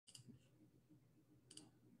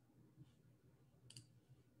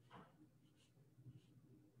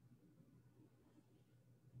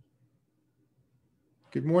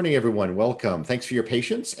Good morning, everyone. Welcome. Thanks for your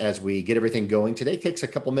patience as we get everything going today. It takes a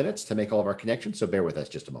couple minutes to make all of our connections, so bear with us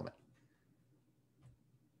just a moment.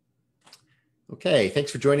 Okay,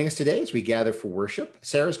 thanks for joining us today as we gather for worship.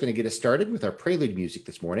 Sarah's going to get us started with our prelude music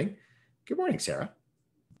this morning. Good morning, Sarah.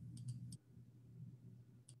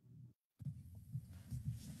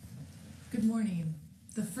 Good morning.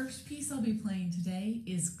 The first piece I'll be playing today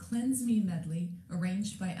is Cleanse Me Medley,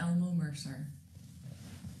 arranged by Elmo Mercer.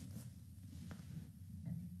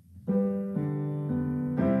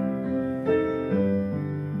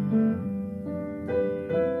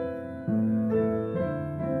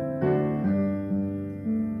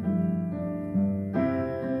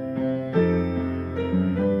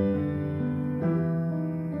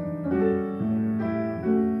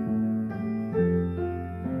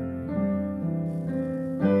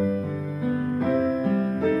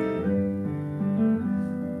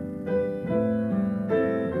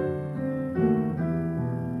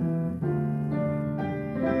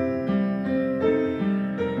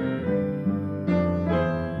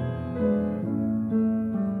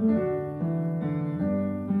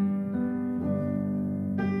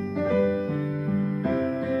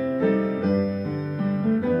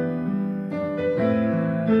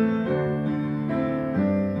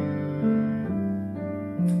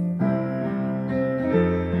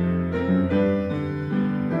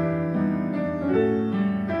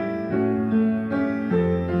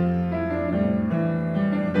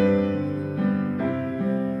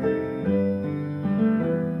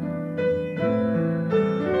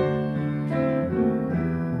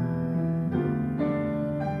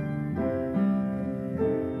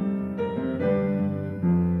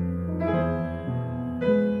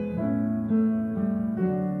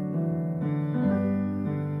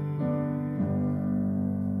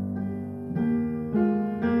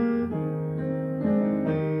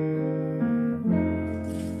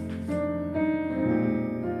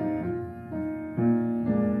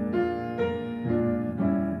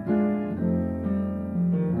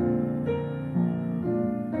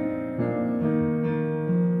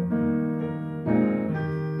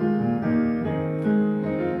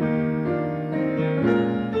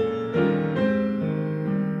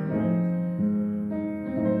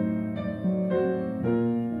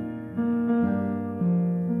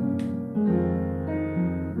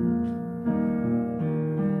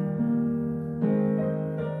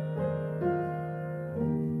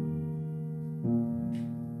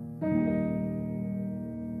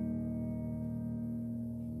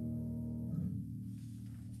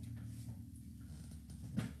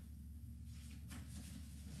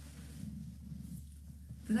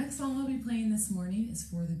 The next song I'll be playing this morning is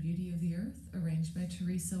For the Beauty of the Earth, arranged by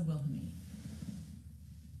Teresa Wilhelmy.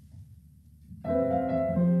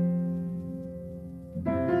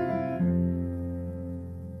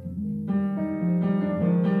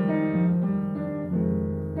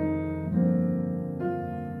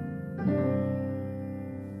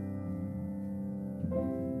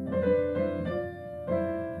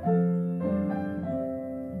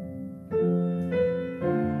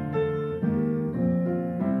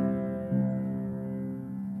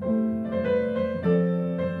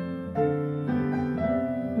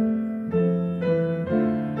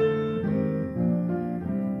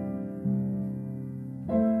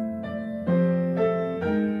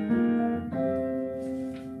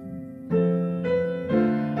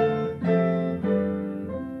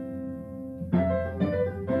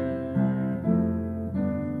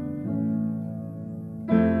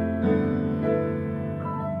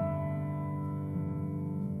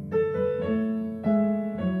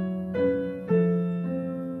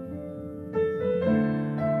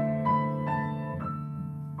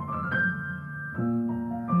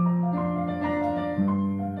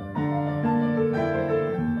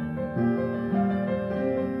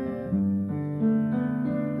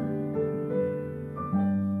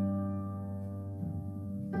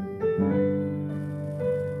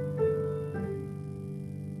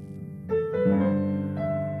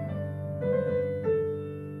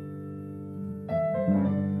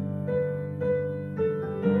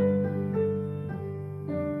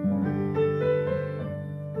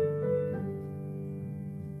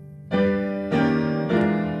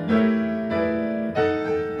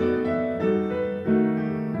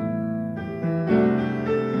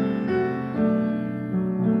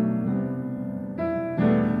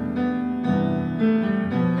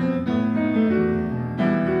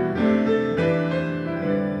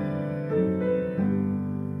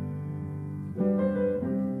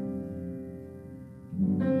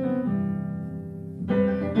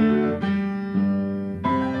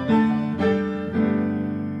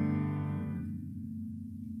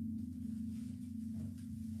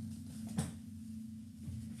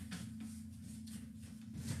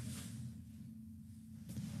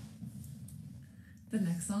 The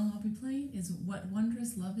next song I'll be playing is What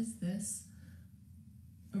Wondrous Love Is This,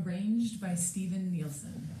 arranged by Stephen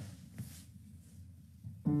Nielsen.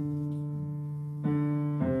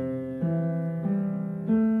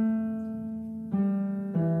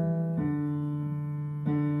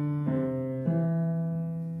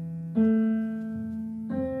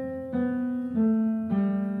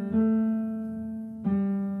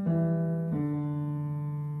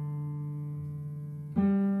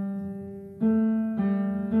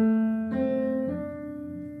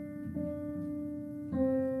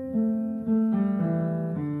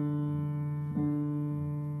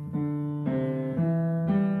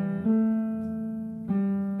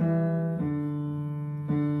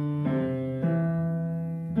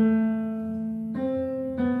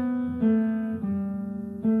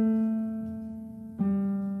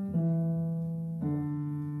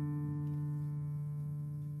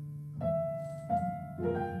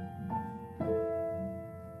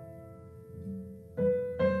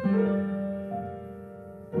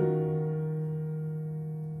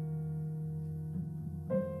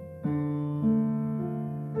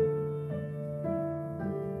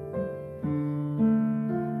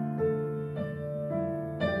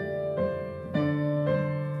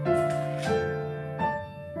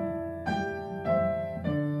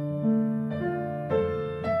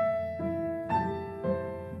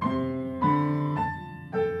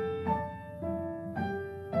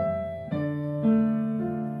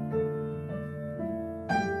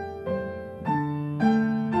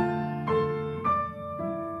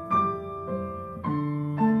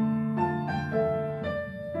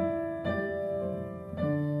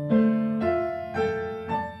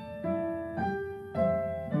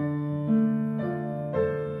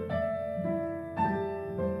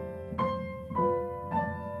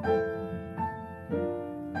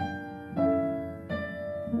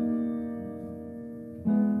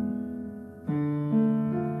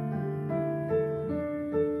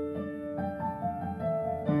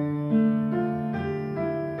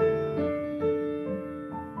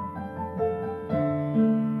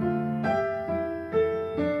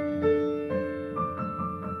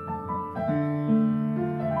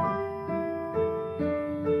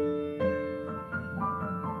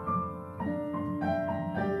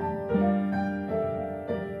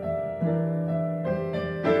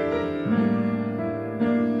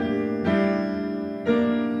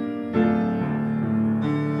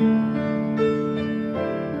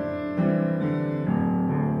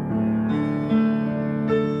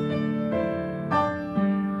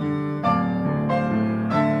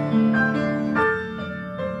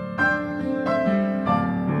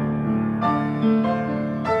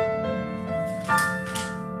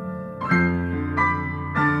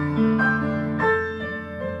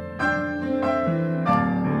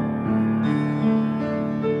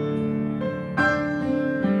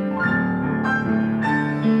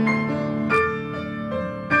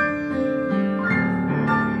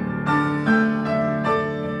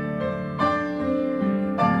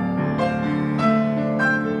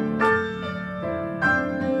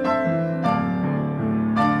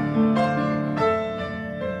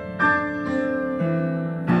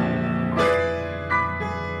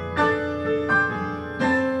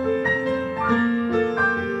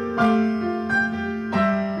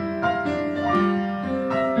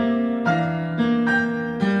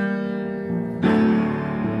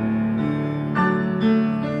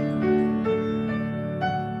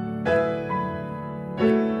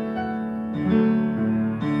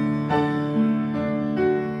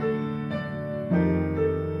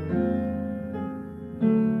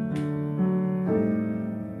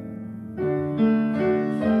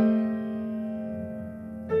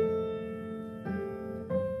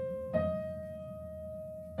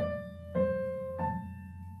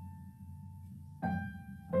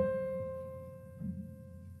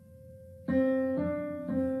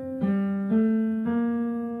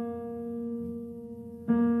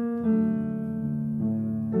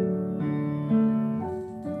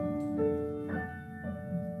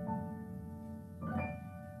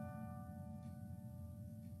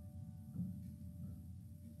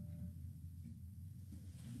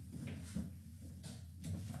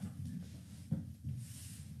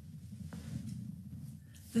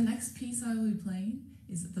 The next piece I will be playing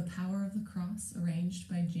is The Power of the Cross, arranged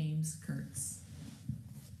by James Kirk.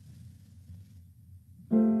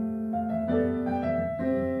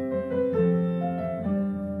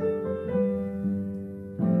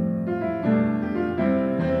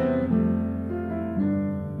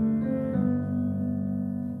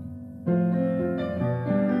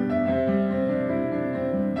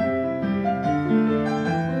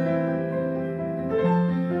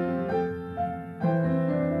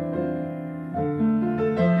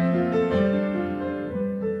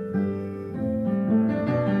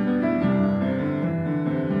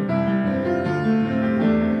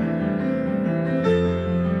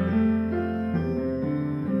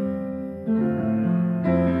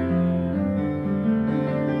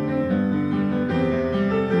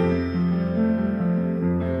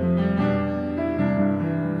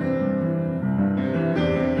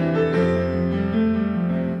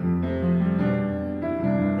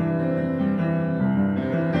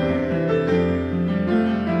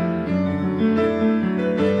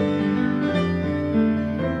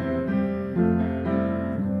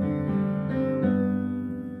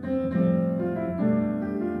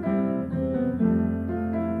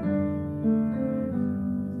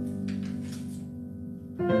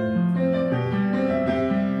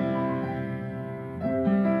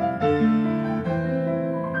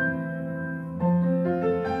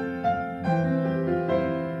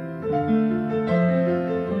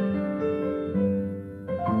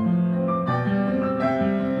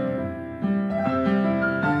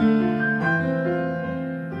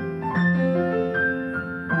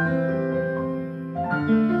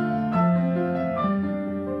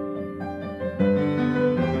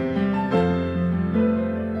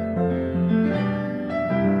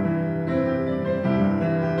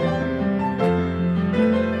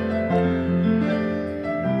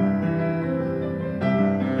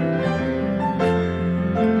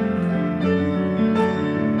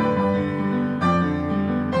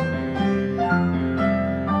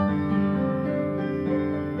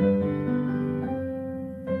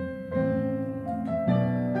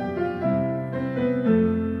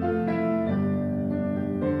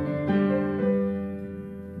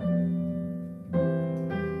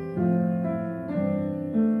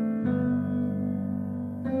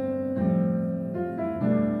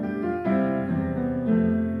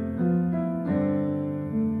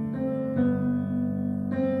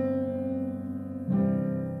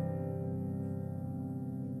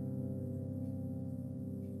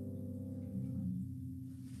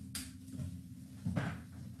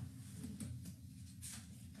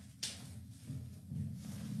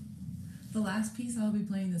 The last piece I'll be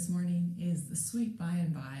playing this morning is The Sweet By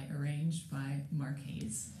and By, arranged by Mark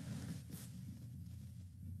Hayes.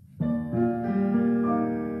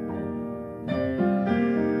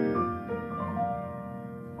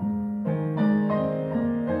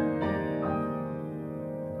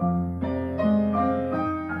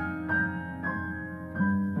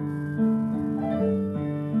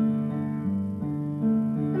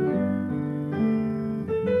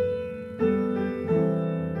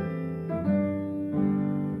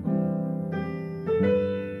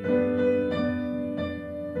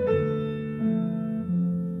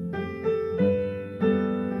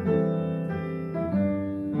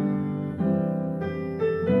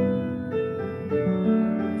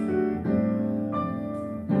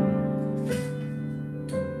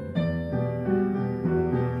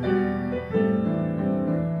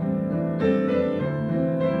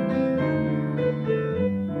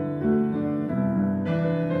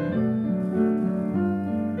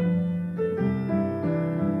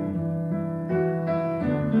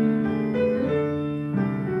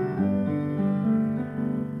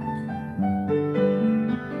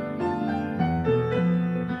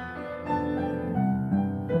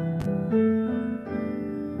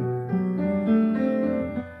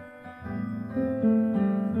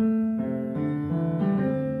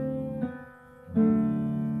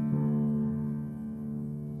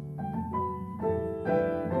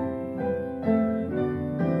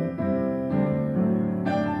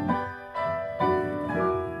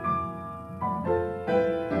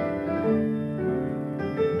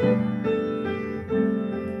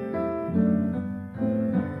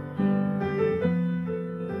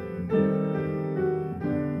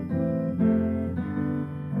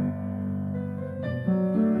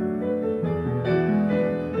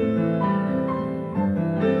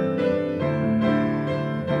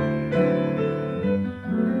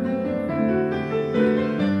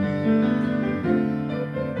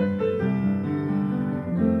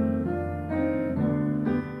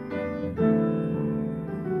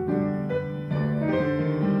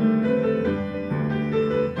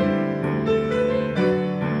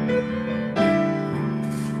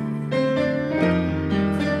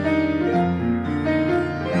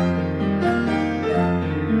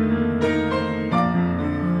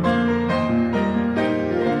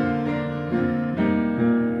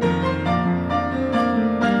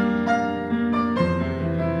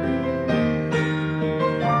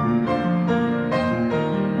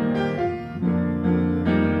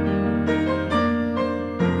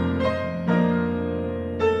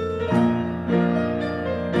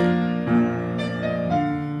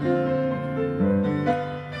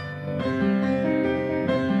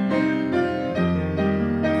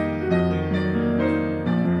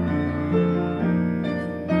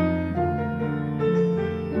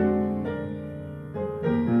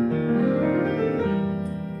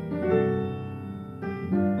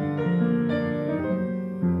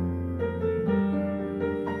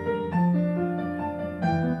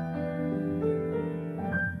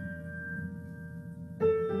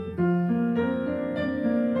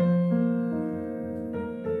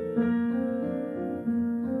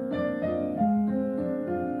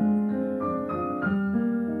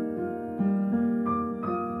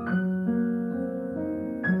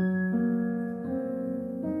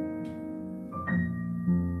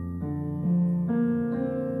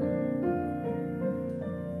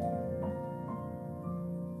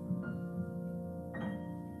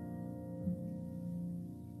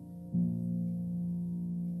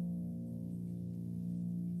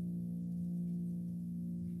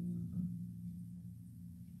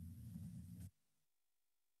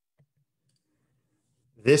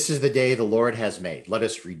 This is the day the Lord has made. Let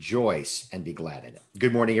us rejoice and be glad in it.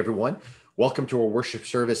 Good morning, everyone. Welcome to our worship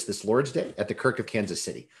service this Lord's Day at the Kirk of Kansas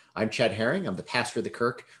City. I'm Chad Herring. I'm the pastor of the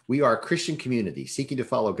Kirk. We are a Christian community seeking to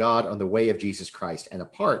follow God on the way of Jesus Christ and a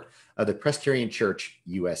part of the Presbyterian Church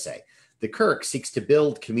USA. The Kirk seeks to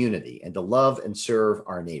build community and to love and serve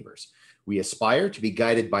our neighbors. We aspire to be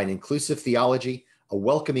guided by an inclusive theology, a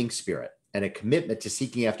welcoming spirit, and a commitment to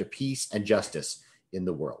seeking after peace and justice in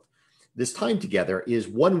the world. This time together is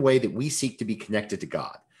one way that we seek to be connected to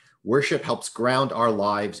God. Worship helps ground our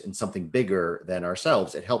lives in something bigger than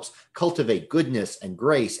ourselves. It helps cultivate goodness and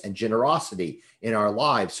grace and generosity in our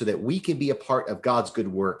lives so that we can be a part of God's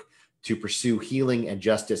good work to pursue healing and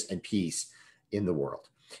justice and peace in the world.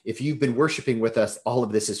 If you've been worshiping with us, all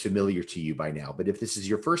of this is familiar to you by now. But if this is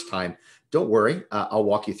your first time, don't worry. I'll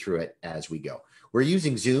walk you through it as we go. We're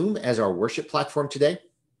using Zoom as our worship platform today.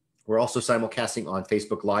 We're also simulcasting on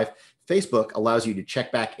Facebook Live. Facebook allows you to check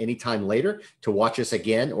back anytime later to watch us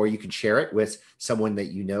again, or you can share it with someone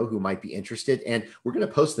that you know who might be interested. And we're going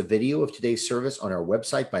to post the video of today's service on our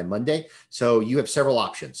website by Monday. So you have several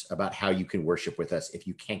options about how you can worship with us if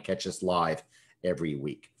you can't catch us live every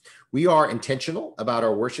week. We are intentional about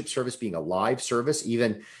our worship service being a live service,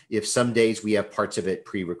 even if some days we have parts of it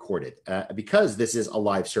pre-recorded. Because this is a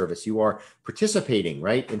live service, you are participating,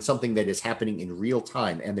 right, in something that is happening in real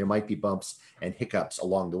time, and there might be bumps and hiccups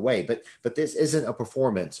along the way. But this isn't a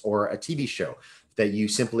performance or a TV show that you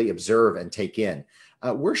simply observe and take in.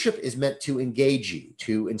 Worship is meant to engage you,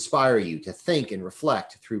 to inspire you, to think and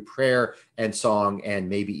reflect through prayer and song and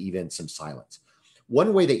maybe even some silence.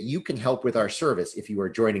 One way that you can help with our service if you are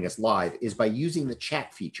joining us live is by using the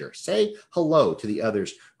chat feature. Say hello to the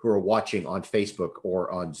others who are watching on Facebook or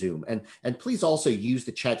on Zoom. And please also use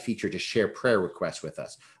the chat feature to share prayer requests with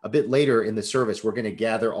us. A bit later in the service, we're going to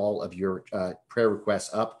gather all of your prayer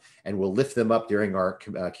requests up, and we'll lift them up during our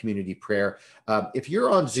community prayer. If you're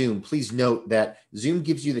on Zoom, please note that Zoom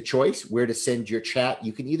gives you the choice where to send your chat.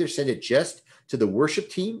 You can either send it just to the worship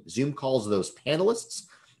team. Zoom calls those panelists,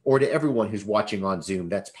 or to everyone who's watching on Zoom.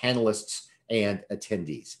 That's panelists and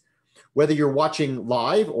attendees. Whether you're watching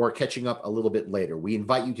live or catching up a little bit later, we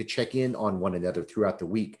invite you to check in on one another throughout the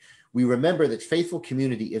week. We remember that faithful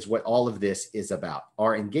community is what all of this is about.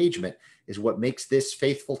 Our engagement is what makes this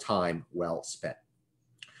faithful time well spent.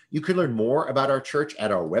 You can learn more about our church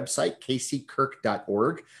at our website,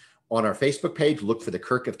 kckirk.org. On our Facebook page, look for the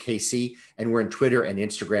Kirk of KC, and we're on Twitter and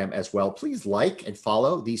Instagram as well. Please like and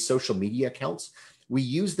follow these social media accounts. We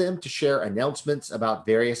use them to share announcements about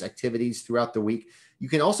various activities throughout the week. You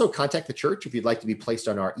can also contact the church if you'd like to be placed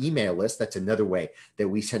on our email list. That's another way that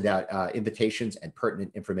we send out invitations and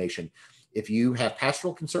pertinent information. If you have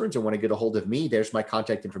pastoral concerns and want to get a hold of me, there's my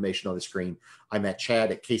contact information on the screen. I'm at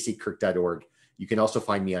chad@kckirk.org. You can also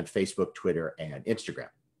find me on Facebook, Twitter, and Instagram.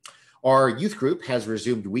 Our youth group has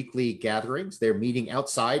resumed weekly gatherings. They're meeting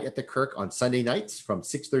outside at the Kirk on Sunday nights from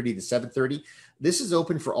 6:30 to 7:30. This is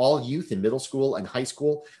open for all youth in middle school and high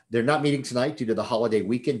school. They're not meeting tonight due to the holiday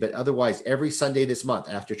weekend, but otherwise every Sunday this month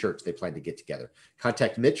after church, they plan to get together.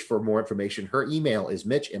 Contact Mitch for more information. Her email is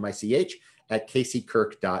mitch, M-I-C-H,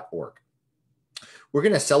 @kckirk.org. We're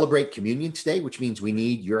going to celebrate communion today, which means we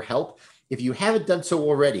need your help. If you haven't done so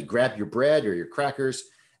already, grab your bread or your crackers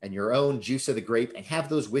and your own juice of the grape and have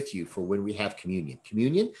those with you for when we have communion.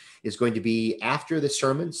 Communion is going to be after the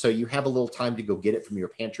sermon, so you have a little time to go get it from your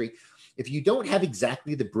pantry. If you don't have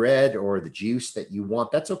exactly the bread or the juice that you want,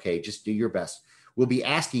 that's okay. Just do your best. We'll be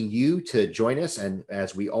asking you to join us, and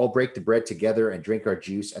as we all break the bread together and drink our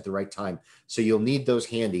juice at the right time. So you'll need those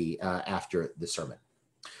handy after the sermon.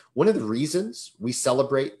 One of the reasons we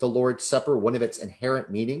celebrate the Lord's Supper, one of its inherent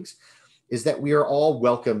meanings, is that we are all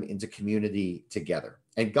welcome into community together.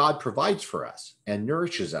 And God provides for us and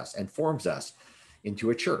nourishes us and forms us into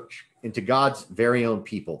a church, into God's very own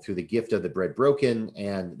people through the gift of the bread broken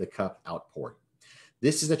and the cup outpoured.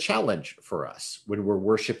 This is a challenge for us when we're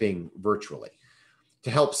worshiping virtually.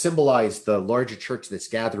 To help symbolize the larger church that's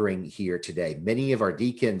gathering here today, many of our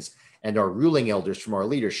deacons and our ruling elders from our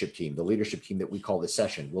leadership team, the leadership team that we call the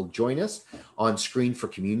session, will join us on screen for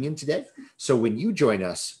communion today. So when you join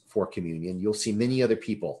us for communion, you'll see many other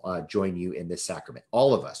people join you in this sacrament,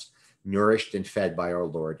 all of us nourished and fed by our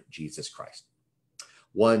Lord Jesus Christ.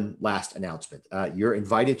 One last announcement. You're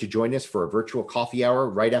invited to join us for a virtual coffee hour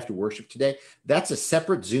right after worship today. That's a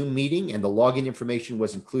separate Zoom meeting, and the login information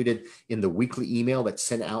was included in the weekly email that's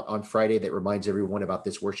sent out on Friday that reminds everyone about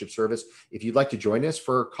this worship service. If you'd like to join us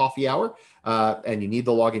for coffee hour and you need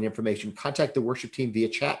the login information, contact the worship team via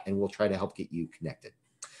chat, and we'll try to help get you connected.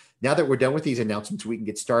 Now that we're done with these announcements, we can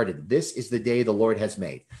get started. This is the day the Lord has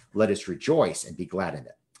made. Let us rejoice and be glad in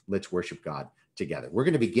it. Let's worship God together. We're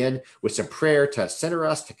going to begin with some prayer to center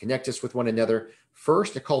us, to connect us with one another.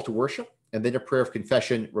 First, a call to worship, and then a prayer of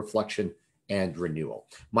confession, reflection, and renewal.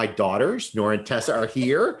 My daughters, Nora and Tessa, are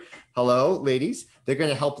here. Hello, ladies. They're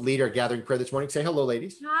going to help lead our gathering prayer this morning. Say hello,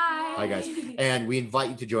 ladies. Hi. Hi, guys. And we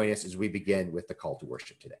invite you to join us as we begin with the call to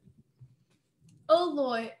worship today. Oh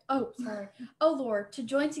Lord, to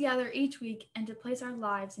join together each week and to place our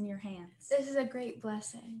lives in your hands. This is a great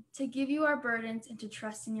blessing. To give you our burdens and to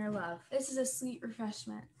trust in your love. This is a sweet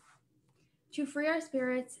refreshment. To free our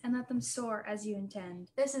spirits and let them soar as you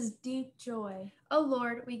intend. This is deep joy. O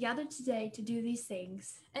Lord, we gather today to do these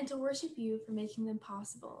things and to worship you for making them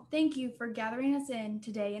possible. Thank you for gathering us in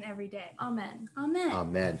today and every day. Amen. Amen.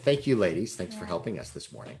 Amen. Thank you, ladies. Thanks for helping us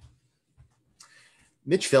this morning.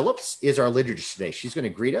 Mitch Phillips is our liturgist today. She's going to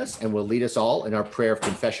greet us and will lead us all in our prayer of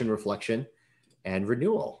confession, reflection, and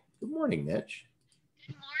renewal. Good morning, Mitch.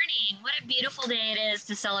 Good morning. What a beautiful day it is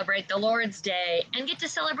to celebrate the Lord's Day and get to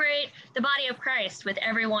celebrate the body of Christ with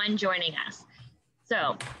everyone joining us.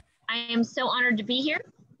 So I am so honored to be here,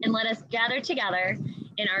 and let us gather together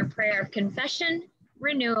in our prayer of confession,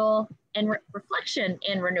 renewal, and reflection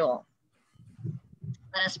and renewal.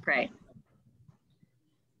 Let us pray.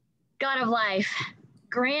 God of life,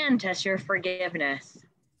 grant us your forgiveness.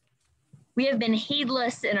 We have been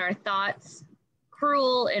heedless in our thoughts,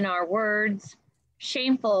 cruel in our words,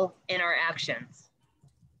 shameful in our actions.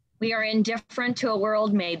 We are indifferent to a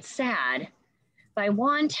world made sad by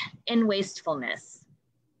want and wastefulness.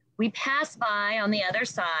 We pass by on the other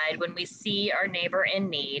side when we see our neighbor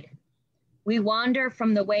in need. We wander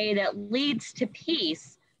from the way that leads to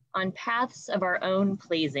peace on paths of our own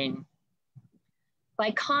pleasing.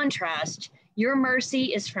 By contrast, your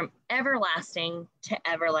mercy is from everlasting to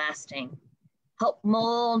everlasting. Help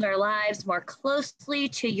mold our lives more closely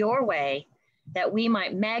to your way, that we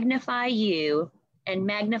might magnify you and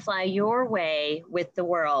magnify your way with the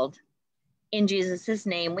world. In Jesus'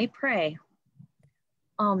 name we pray.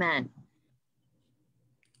 Amen.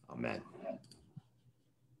 Amen.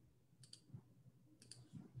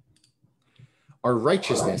 Our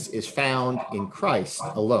righteousness is found in Christ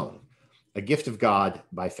alone, a gift of God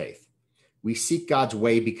by faith. We seek God's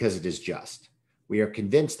way because it is just. We are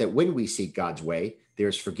convinced that when we seek God's way, there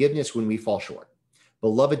is forgiveness when we fall short.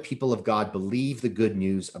 Beloved people of God, believe the good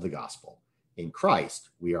news of the gospel. In Christ,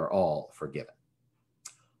 we are all forgiven.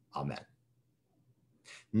 Amen.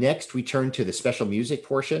 Next, we turn to the special music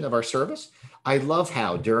portion of our service. I love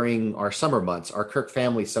how during our summer months, our Kirk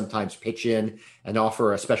families sometimes pitch in and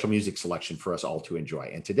offer a special music selection for us all to enjoy.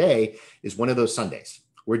 And today is one of those Sundays.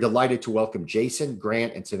 We're delighted to welcome Jason,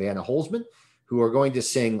 Grant, and Savannah Holzman, who are going to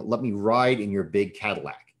sing "Let Me Ride in Your Big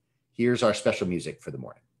Cadillac." Here's our special music for the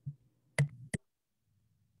morning.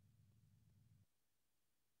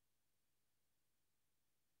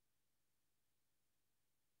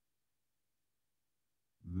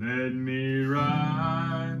 Let me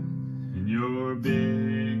ride in your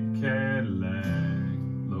big Cadillac,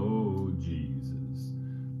 Lord Jesus.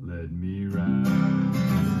 Let me ride in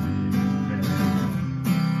your big Cadillac.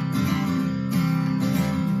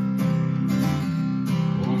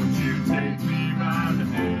 Won't you take me by the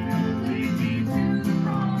hand, lead me to the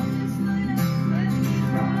promised land? Let me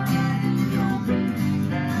ride in your big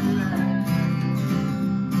Cadillac.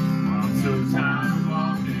 I'm so tired of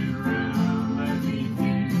walking around. Let me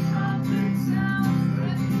hear trumpet sound.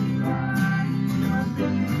 Let me ride in your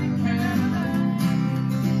big Cadillac.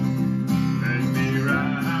 Let me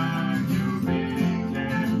ride your big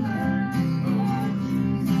Cadillac. Oh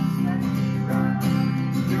Jesus, let me ride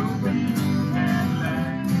your big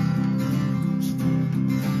Cadillac.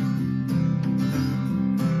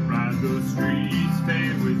 Ride those streets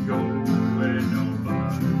paved with gold where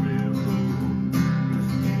nobody will go. Let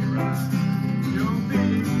me ride your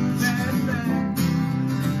big Cadillac.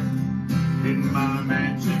 In my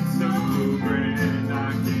mansion so grand I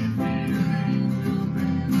can hear an angel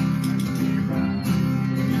band. Let me ride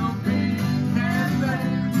in your big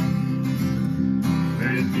Cadillac.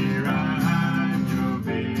 Let me ride your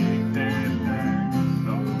big Cadillac.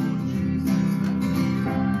 Lord Jesus, let me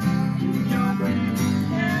ride in your big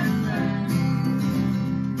Cadillac.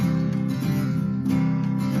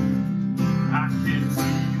 I can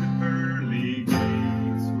see the pearly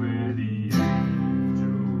gates where the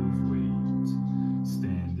angels wait,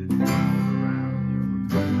 standing all around your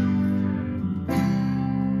big Cadillac.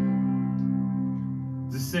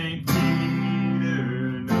 Does St. Peter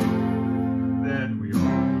know that we all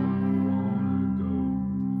wanna go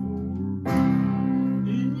for a ride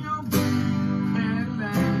in your big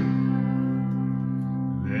Cadillac?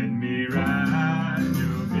 Let me ride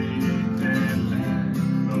your big Cadillac,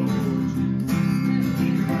 Lord Jesus. Let me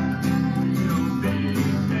ride your big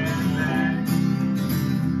Cadillac.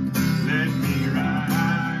 Let me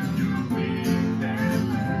ride your big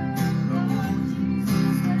Cadillac, Lord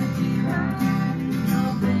Jesus. Let me ride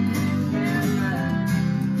your big Cadillac.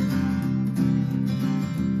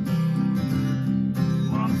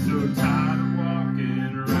 I'm so tired of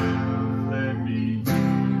walking around. Let me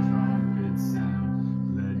hear trumpet sound.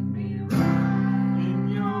 Let me ride in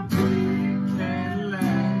your big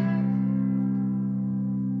Cadillac.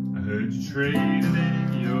 I heard you traded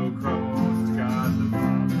in your cross to God the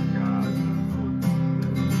Father, God the Hope.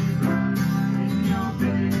 Let me ride in your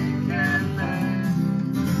big Cadillac.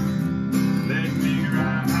 Let me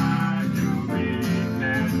ride your big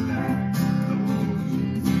Cadillac, Lord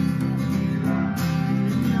Jesus. Let me ride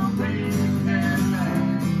in your big Cadillac.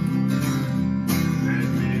 Let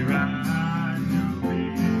me ride your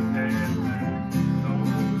big Cadillac,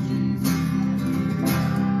 Lord Jesus. Let me ride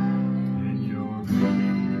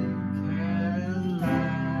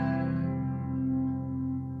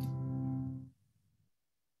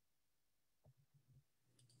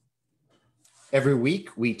Every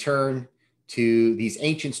week, we turn to these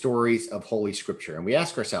ancient stories of Holy Scripture, and we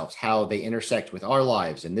ask ourselves how they intersect with our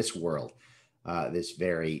lives in this world this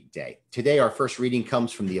very day. Today, our first reading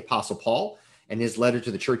comes from the Apostle Paul and his letter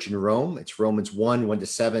to the church in Rome. It's Romans 1,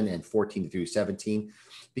 1-7, and 14 through 17.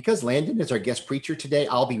 Because Landon is our guest preacher today,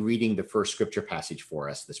 I'll be reading the first scripture passage for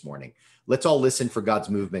us this morning. Let's all listen for God's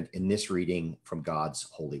movement in this reading from God's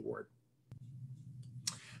holy word.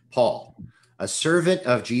 Paul, a servant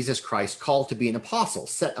of Jesus Christ, called to be an apostle,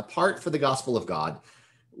 set apart for the gospel of God,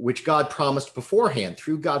 which God promised beforehand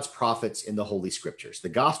through God's prophets in the Holy Scriptures. The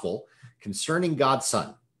gospel concerning God's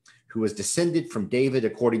Son, who was descended from David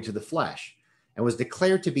according to the flesh, and was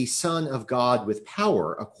declared to be Son of God with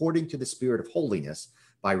power according to the Spirit of holiness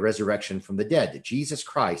by resurrection from the dead, Jesus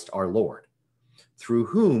Christ our Lord, through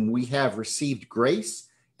whom we have received grace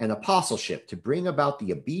and apostleship to bring about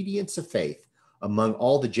the obedience of faith among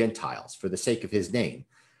all the Gentiles for the sake of his name,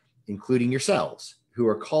 including yourselves, who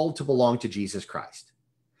are called to belong to Jesus Christ.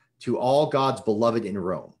 To all God's beloved in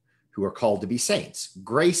Rome, who are called to be saints,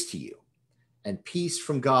 grace to you and peace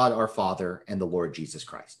from God our Father and the Lord Jesus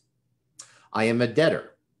Christ. I am a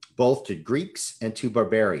debtor, both to Greeks and to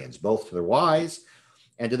barbarians, both to the wise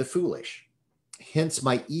and to the foolish. Hence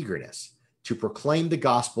my eagerness to proclaim the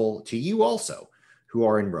gospel to you also who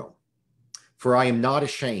are in Rome. For I am not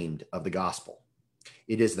ashamed of the gospel.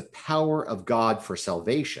 It is the power of God for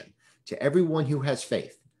salvation to everyone who has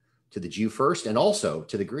faith, to the Jew first and also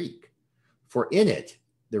to the Greek. For in it,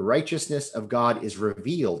 the righteousness of God is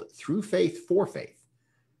revealed through faith for faith.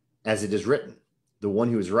 As it is written, the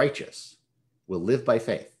one who is righteous will live by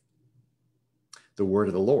faith. The word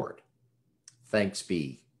of the Lord. Thanks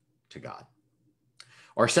be to God.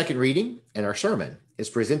 Our second reading and our sermon is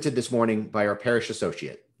presented this morning by our parish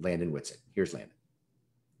associate, Landon Whitsitt. Here's Landon.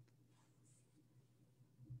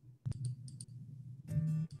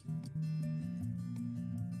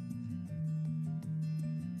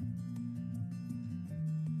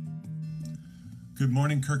 Good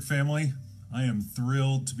morning, Kirk family. I am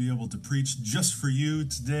thrilled to be able to preach just for you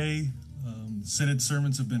today. Synod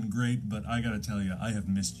sermons have been great, but I got to tell you, I have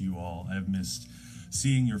missed you all. I have missed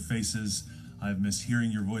seeing your faces. I have missed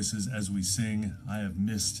hearing your voices as we sing. I have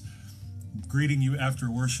missed greeting you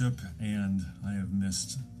after worship, and I have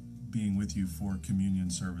missed being with you for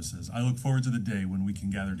communion services. I look forward to the day when we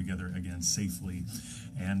can gather together again safely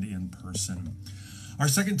and in person. Our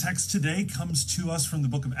second text today comes to us from the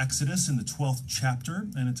book of Exodus in the 12th chapter,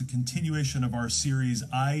 and it's a continuation of our series,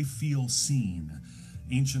 I Feel Seen,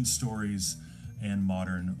 Ancient Stories and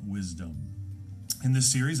Modern Wisdom. In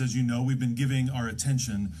this series, as you know, we've been giving our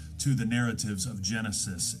attention to the narratives of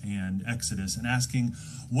Genesis and Exodus and asking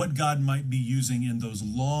what God might be using in those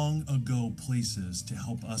long ago places to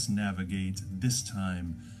help us navigate this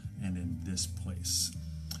time and in this place.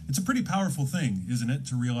 It's a pretty powerful thing, isn't it,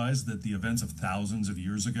 to realize that the events of thousands of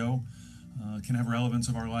years ago can have relevance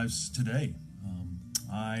of our lives today.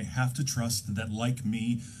 I have to trust that, like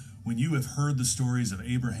me, when you have heard the stories of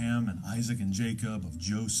Abraham and Isaac and Jacob, of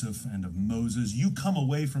Joseph and of Moses, you come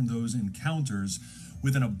away from those encounters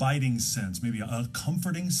with an abiding sense, maybe a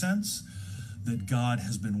comforting sense, that God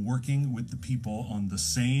has been working with the people on the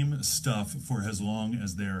same stuff for as long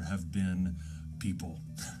as there have been people.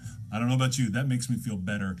 I don't know about you, that makes me feel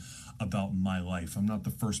better about my life. I'm not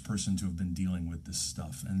the first person to have been dealing with this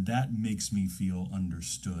stuff, and that makes me feel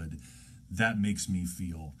understood. That makes me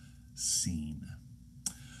feel seen.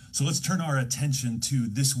 So let's turn our attention to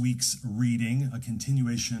this week's reading, a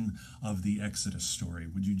continuation of the Exodus story.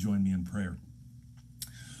 Would you join me in prayer?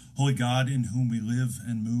 Holy God, in whom we live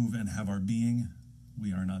and move and have our being,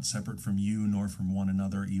 we are not separate from you nor from one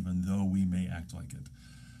another, even though we may act like it.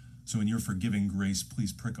 So in your forgiving grace,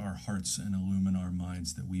 please prick our hearts and illumine our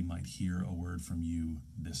minds that we might hear a word from you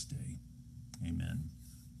this day. Amen.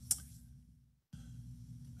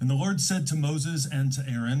 And the Lord said to Moses and to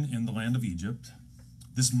Aaron in the land of Egypt,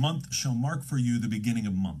 this month shall mark for you the beginning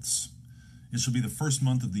of months. It shall be the first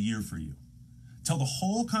month of the year for you. Tell the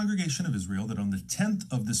whole congregation of Israel that on the 10th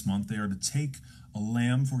of this month they are to take a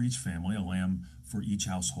lamb for each family, a lamb for each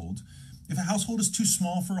household. If a household is too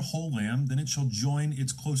small for a whole lamb, then it shall join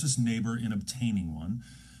its closest neighbor in obtaining one,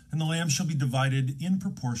 and the lamb shall be divided in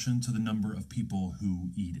proportion to the number of people who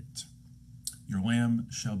eat it. Your lamb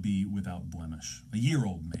shall be without blemish, a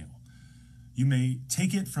year-old male. You may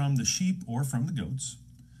take it from the sheep or from the goats.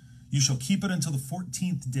 You shall keep it until the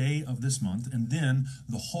 14th day of this month, and then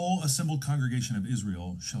the whole assembled congregation of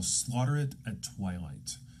Israel shall slaughter it at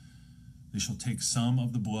twilight. They shall take some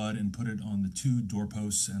of the blood and put it on the two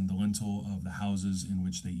doorposts and the lintel of the houses in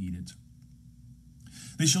which they eat it.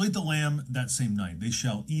 They shall eat the lamb that same night. They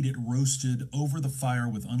shall eat it roasted over the fire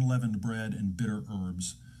with unleavened bread and bitter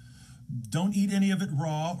herbs. Don't eat any of it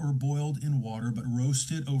raw or boiled in water, but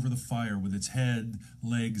roast it over the fire with its head,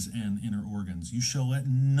 legs, and inner organs. You shall let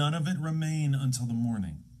none of it remain until the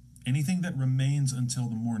morning. Anything that remains until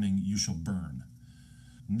the morning you shall burn.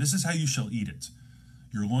 And this is how you shall eat it.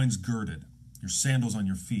 Your loins girded, your sandals on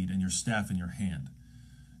your feet, and your staff in your hand.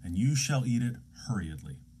 And you shall eat it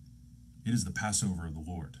hurriedly. It is the Passover of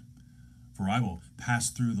the Lord. For I will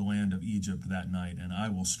pass through the land of Egypt that night, and I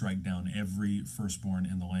will strike down every firstborn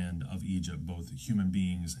in the land of Egypt, both human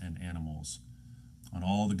beings and animals. On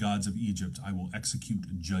all the gods of Egypt I will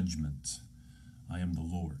execute judgment. I am the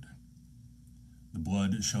Lord. The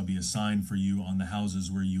blood shall be a sign for you on the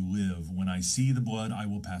houses where you live. When I see the blood, I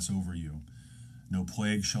will pass over you. No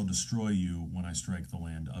plague shall destroy you when I strike the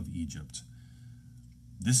land of Egypt.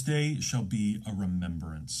 This day shall be a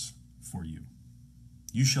remembrance for you.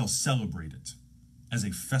 You shall celebrate it as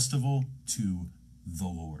a festival to the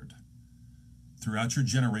Lord. Throughout your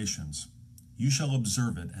generations, you shall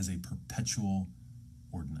observe it as a perpetual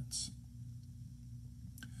ordinance.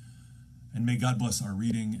 And may God bless our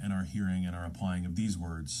reading and our hearing and our applying of these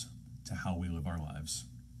words to how we live our lives.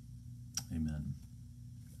 Amen.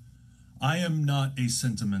 I am not a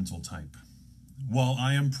sentimental type. While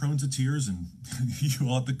I am prone to tears, and you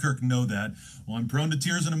all at the Kirk know that, while I'm prone to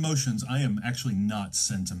tears and emotions, I am actually not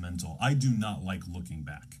sentimental. I do not like looking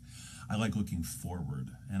back. I like looking forward,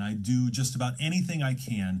 and I do just about anything I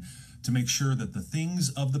can to make sure that the things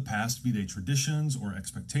of the past, be they traditions or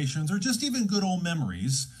expectations or just even good old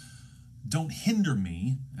memories, don't hinder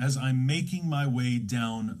me as I'm making my way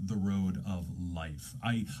down the road of life.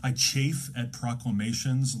 I chafe at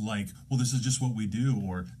proclamations like, well, this is just what we do,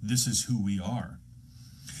 or this is who we are.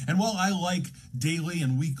 And while I like daily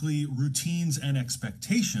and weekly routines and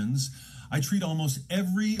expectations, I treat almost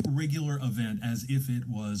every regular event as if it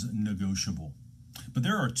was negotiable. But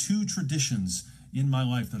there are two traditions in my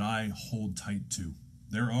life that I hold tight to.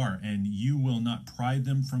 There are, and you will not pry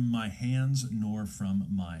them from my hands nor from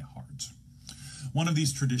my heart. One of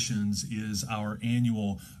these traditions is our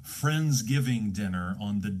annual Friendsgiving dinner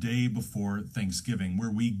on the day before Thanksgiving,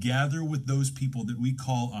 where we gather with those people that we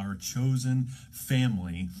call our chosen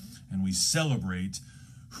family, and we celebrate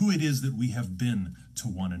who it is that we have been to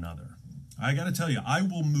one another. I got to tell you, I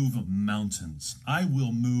will move mountains. I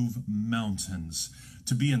will move mountains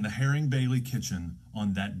to be in the Herring Bailey kitchen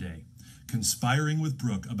on that day, conspiring with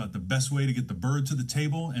Brooke about the best way to get the bird to the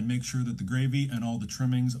table and make sure that the gravy and all the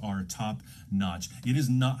trimmings are top notch. It is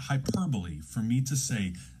not hyperbole for me to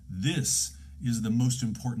say this is the most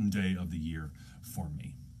important day of the year for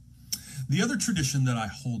me. The other tradition that I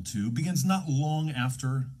hold to begins not long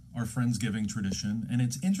after our Friendsgiving tradition, and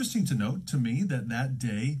it's interesting to note to me that that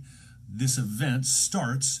day, this event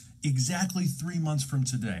starts exactly 3 months from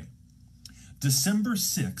today. December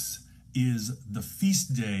 6th is the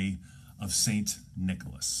feast day of St.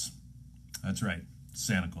 Nicholas. That's right,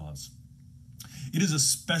 Santa Claus. It is a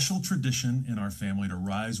special tradition in our family to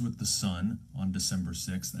rise with the sun on December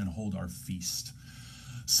 6th and hold our feast.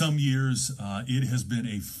 Some years, it has been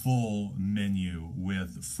a full menu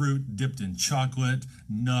with fruit dipped in chocolate,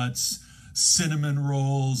 nuts, cinnamon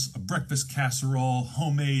rolls, a breakfast casserole,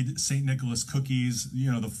 homemade St. Nicholas cookies,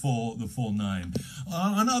 the full nine.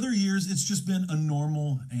 On other years, it's just been a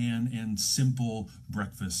normal and simple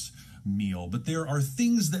breakfast meal. But there are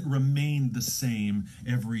things that remain the same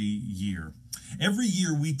every year. Every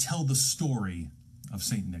year we tell the story of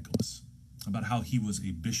St. Nicholas, about how he was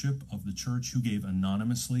a bishop of the church who gave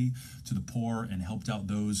anonymously to the poor and helped out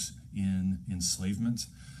those in enslavement.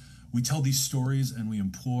 We tell these stories and we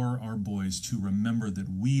implore our boys to remember that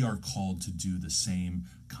we are called to do the same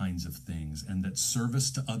kinds of things, and that service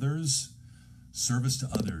to others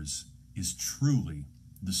is truly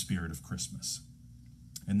the spirit of Christmas.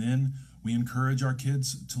 And then we encourage our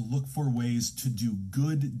kids to look for ways to do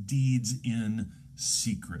good deeds in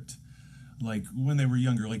secret. Like when they were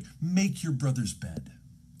younger, like make your brother's bed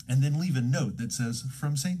and then leave a note that says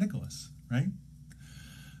from St. Nicholas, right?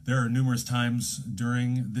 There are numerous times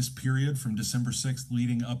during this period from December 6th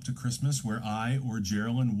leading up to Christmas where I or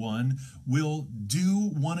Geraldine one will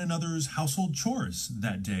do one another's household chores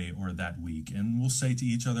that day or that week. And we'll say to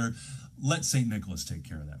each other, let St. Nicholas take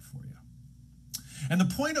care of that for you. And the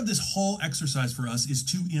point of this whole exercise for us is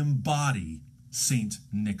to embody St.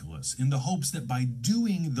 Nicholas in the hopes that by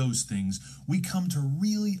doing those things, we come to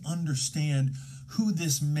really understand who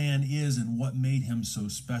this man is and what made him so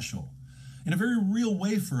special. In a very real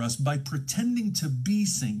way for us, by pretending to be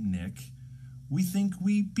St. Nick, we think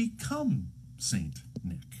we become St.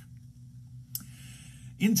 Nick.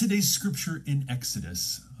 In today's scripture in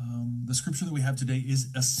Exodus, the scripture that we have today is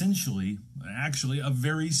essentially, actually, a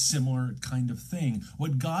very similar kind of thing.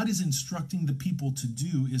 What God is instructing the people to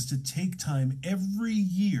do is to take time every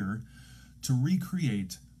year to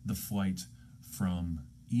recreate the flight from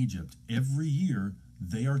Egypt. Every year,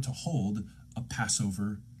 they are to hold a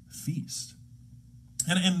Passover feast.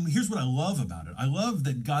 And here's what I love about it. I love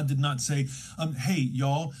that God did not say, hey,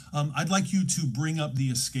 y'all, I'd like you to bring up the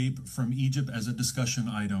escape from Egypt as a discussion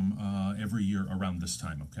item every year around this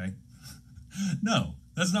time, okay? No,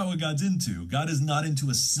 that's not what God's into. God is not into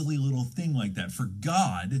a silly little thing like that. For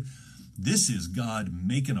God, this is God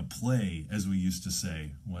making a play, as we used to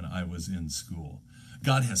say when I was in school.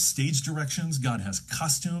 God has stage directions, God has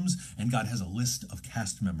costumes, and God has a list of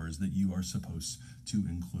cast members that you are supposed to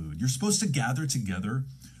include. You're supposed to gather together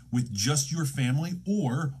with just your family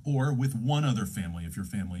or with one other family if your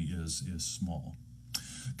family is small.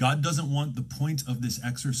 God doesn't want the point of this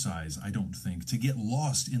exercise, I don't think, to get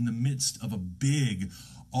lost in the midst of a big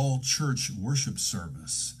all-church worship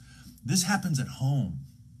service. This happens at home.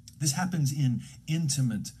 This happens in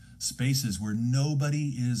intimate spaces where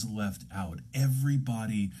nobody is left out.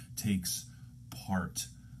 Everybody takes part.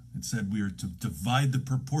 It said we are to divide the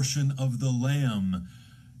proportion of the lamb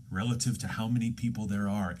relative to how many people there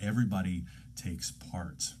are. Everybody takes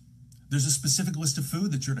part. There's a specific list of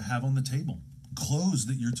food that you're to have on the table, clothes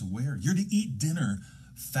that you're to wear. You're to eat dinner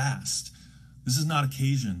fast. This is not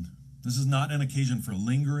an occasion for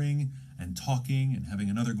lingering and talking and having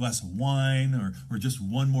another glass of wine or just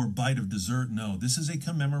one more bite of dessert. No, this is a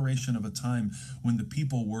commemoration of a time when the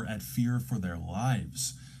people were at fear for their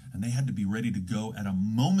lives, and they had to be ready to go at a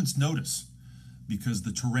moment's notice because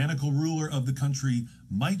the tyrannical ruler of the country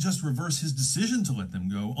might just reverse his decision to let them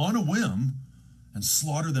go on a whim and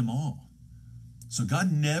slaughter them all. So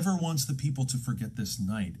God never wants the people to forget this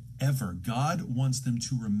night, ever. God wants them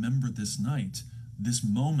to remember this night, this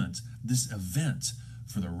moment, this event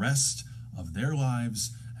for the rest of their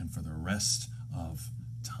lives and for the rest of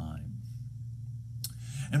time.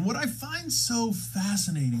 And what I find so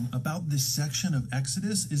fascinating about this section of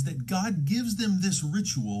Exodus is that God gives them this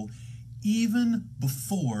ritual even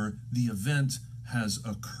before the event has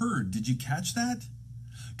occurred. Did you catch that?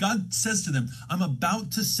 God says to them, I'm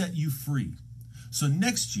about to set you free. So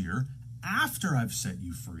next year, after I've set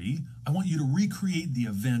you free, I want you to recreate the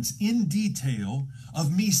events in detail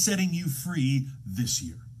of me setting you free this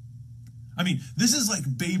year. I mean, this is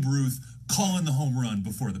like Babe Ruth calling the home run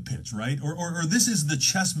before the pitch, right? Or this is the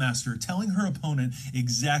chess master telling her opponent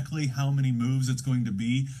exactly how many moves it's going to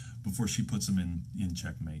be before she puts them in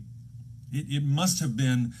checkmate. It must have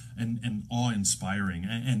been an awe-inspiring,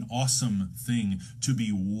 an awesome thing to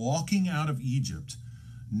be walking out of Egypt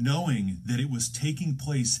knowing that it was taking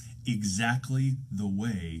place exactly the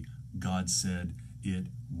way God said it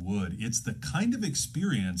would. It's the kind of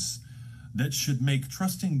experience that should make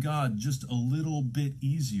trusting God just a little bit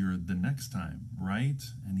easier the next time, right?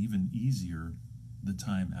 And even easier the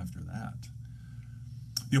time after that.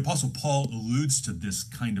 The Apostle Paul alludes to this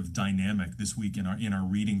kind of dynamic this week in our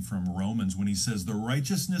reading from Romans when he says, the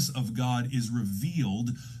righteousness of God is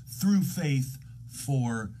revealed through faith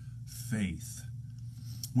for faith.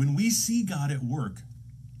 When we see God at work,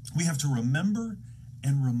 we have to remember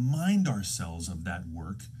and remind ourselves of that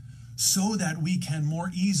work so that we can more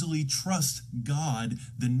easily trust God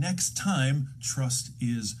the next time trust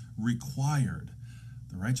is required.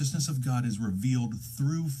 The righteousness of God is revealed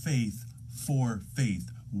through faith for faith.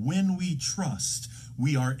 When we trust,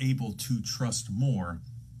 we are able to trust more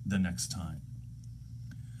the next time.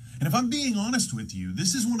 And if I'm being honest with you,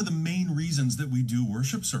 this is one of the main reasons that we do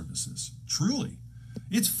worship services, truly.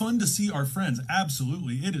 It's fun to see our friends,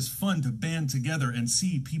 absolutely. It is fun to band together and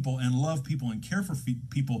see people and love people and care for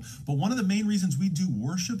people. But one of the main reasons we do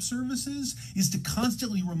worship services is to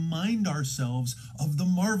constantly remind ourselves of the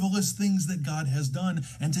marvelous things that God has done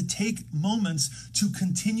and to take moments to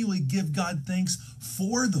continually give God thanks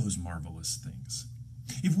for those marvelous things.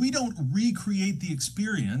 If we don't recreate the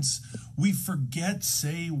experience, we forget,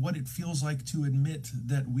 say, what it feels like to admit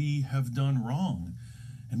that we have done wrong.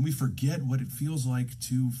 And we forget what it feels like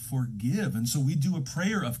to forgive. And so we do a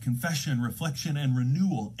prayer of confession, reflection, and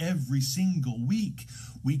renewal every single week.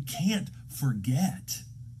 We can't forget.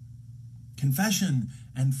 Confession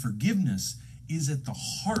and forgiveness is at the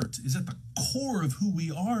heart, is at the core of who we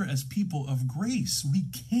are as people of grace. We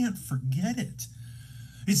can't forget it.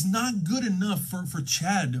 It's not good enough for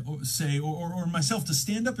Chad, say, or myself to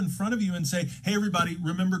stand up in front of you and say, hey, everybody,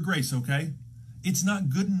 remember grace, okay? It's not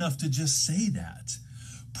good enough to just say that.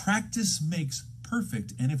 Practice makes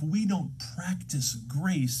perfect, and if we don't practice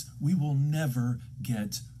grace, we will never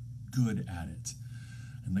get good at it.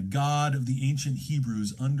 And the God of the ancient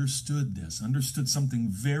Hebrews understood this, understood something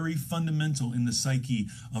very fundamental in the psyche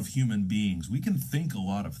of human beings. We can think a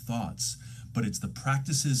lot of thoughts, but it's the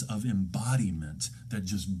practices of embodiment that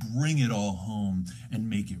just bring it all home and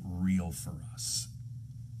make it real for us.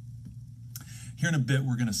 Here in a bit,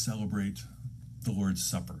 we're going to celebrate the Lord's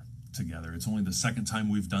Supper together. It's only the second time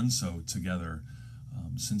we've done so together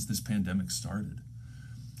since this pandemic started.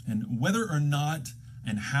 And whether or not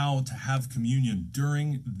and how to have communion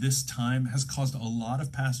during this time has caused a lot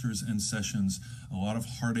of pastors and sessions a lot of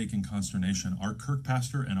heartache and consternation. Our Kirk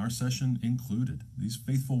pastor and our session included. These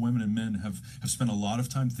faithful women and men have spent a lot of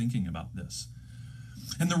time thinking about this.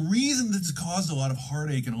 And the reason that's caused a lot of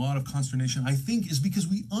heartache and a lot of consternation, I think, is because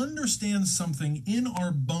we understand something in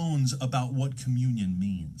our bones about what communion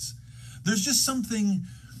means. There's just something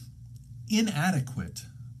inadequate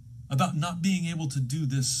about not being able to do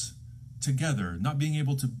this together, not being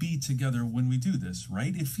able to be together when we do this,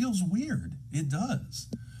 right? It feels weird. It does.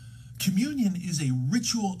 Communion is a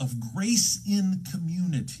ritual of grace in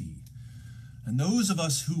community. And those of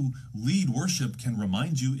us who lead worship can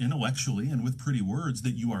remind you intellectually and with pretty words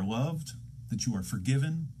that you are loved, that you are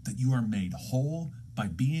forgiven, that you are made whole by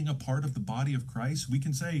being a part of the body of Christ. We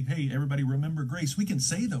can say, hey, everybody remember grace. We can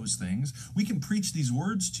say those things. We can preach these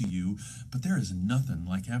words to you, but there is nothing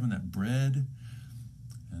like having that bread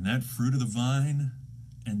and that fruit of the vine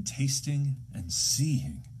and tasting and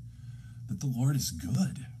seeing that the Lord is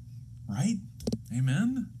good, right?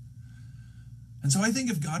 Amen? And so I think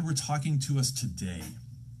if God were talking to us today,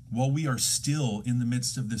 while we are still in the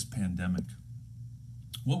midst of this pandemic,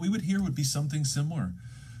 what we would hear would be something similar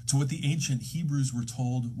to what the ancient Hebrews were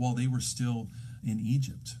told while they were still in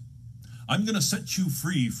Egypt. I'm going to set you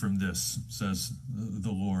free from this, says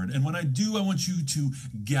the Lord. And when I do, I want you to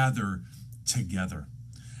gather together.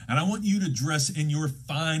 And I want you to dress in your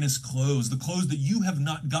finest clothes, the clothes that you have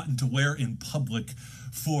not gotten to wear in public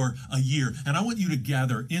for a year. And I want you to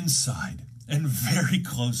gather inside and very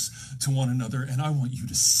close to one another. And I want you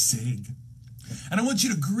to sing. And I want you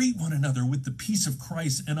to greet one another with the peace of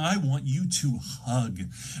Christ. And I want you to hug.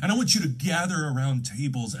 And I want you to gather around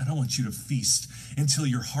tables. And I want you to feast until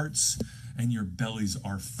your hearts and your bellies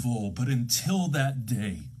are full. But until that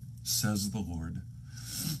day, says the Lord,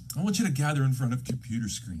 I want you to gather in front of computer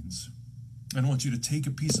screens. And I want you to take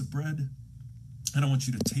a piece of bread. And I want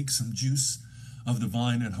you to take some juice of the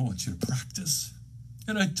vine. And I want you to practice.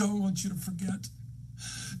 And I don't want you to forget.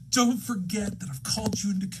 Don't forget that I've called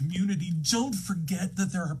you into community. Don't forget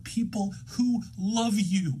that there are people who love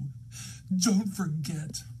you. Don't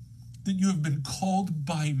forget that you have been called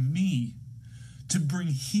by me to bring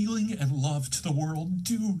healing and love to the world.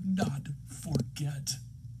 Do not forget.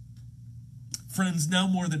 Friends, now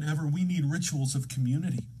more than ever, we need rituals of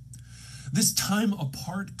community. This time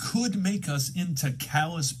apart could make us into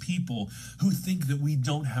callous people who think that we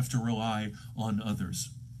don't have to rely on others.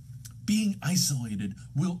 Being isolated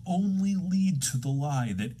will only lead to the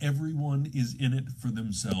lie that everyone is in it for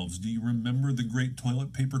themselves. Do you remember the great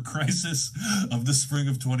toilet paper crisis of the spring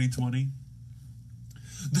of 2020?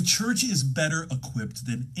 The church is better equipped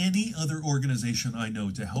than any other organization I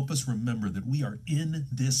know to help us remember that we are in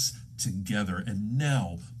this together. And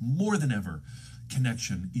now, more than ever,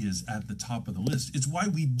 connection is at the top of the list. It's why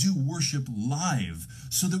we do worship live,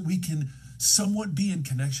 so that we can somewhat be in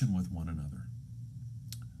connection with one another.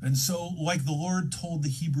 And so, like the Lord told the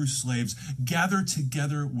Hebrew slaves, gather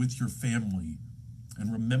together with your family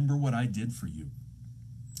and remember what I did for you.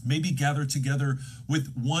 Maybe gather together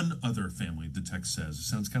with one other family, the text says. It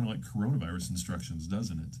sounds kind of like coronavirus instructions,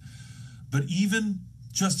 doesn't it? But even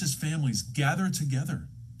just as families, gather together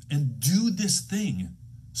and do this thing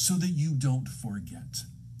so that you don't forget.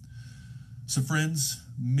 So friends,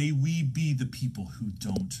 may we be the people who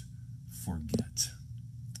don't forget.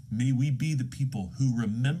 May we be the people who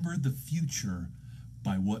remember the future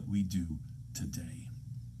by what we do today.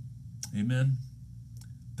 Amen.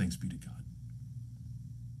 Thanks be to God.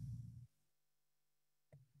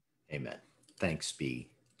 Amen. Thanks be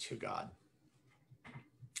to God.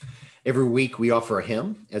 Every week we offer a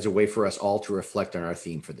hymn as a way for us all to reflect on our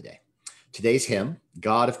theme for the day. Today's hymn,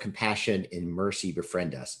 God of Compassion and Mercy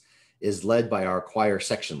Befriend Us, is led by our choir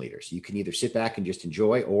section leaders. You can either sit back and just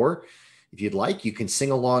enjoy, or if you'd like, you can sing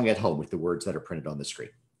along at home with the words that are printed on the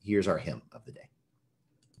screen. Here's our hymn of the day.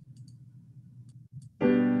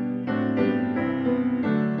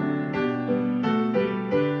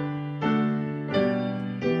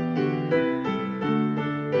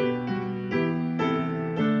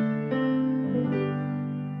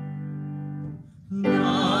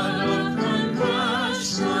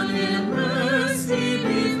 Mercy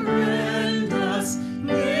befriend us,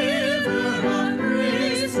 giver of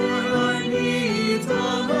grace.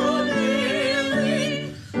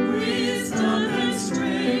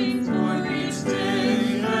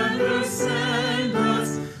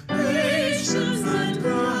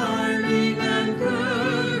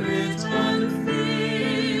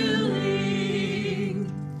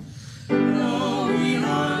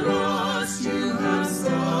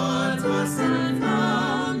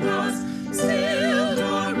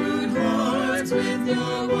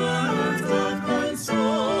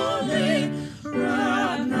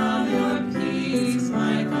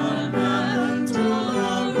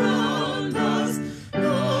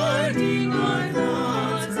 guarding our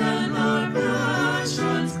thoughts and our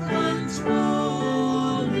passions controlling.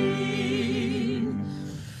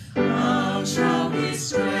 How shall we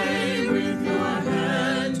stray with your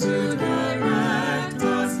hand to direct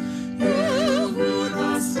us? You who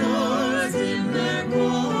the stars in their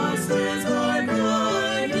courses are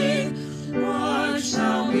guiding. What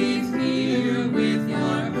shall we fear with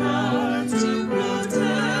your power to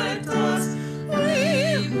protect us?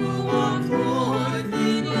 We who walk forth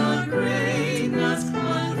in your greatness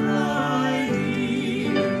confiding.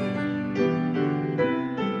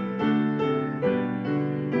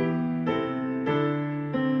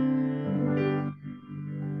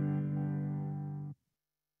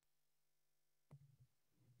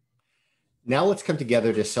 Now let's come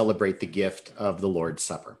together to celebrate the gift of the Lord's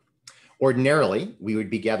Supper. Ordinarily, we would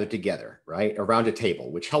be gathered together, right, around a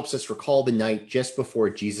table, which helps us recall the night just before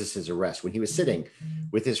Jesus' arrest, when he was sitting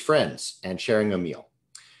with his friends and sharing a meal.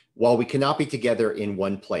 While we cannot be together in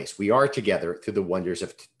one place, we are together through the wonders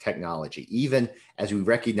of technology, even as we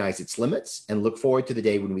recognize its limits and look forward to the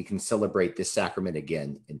day when we can celebrate this sacrament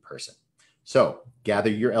again in person. So gather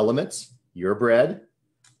your elements, your bread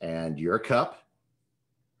and your cup,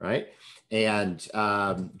 right? And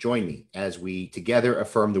join me as we together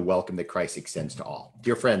affirm the welcome that Christ extends to all.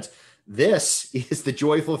 Dear friends, this is the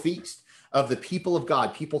joyful feast of the people of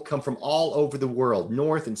God. People come from all over the world,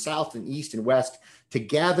 north and south and east and west, to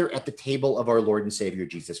gather at the table of our Lord and Savior,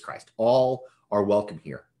 Jesus Christ. All are welcome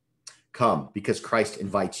here. Come because Christ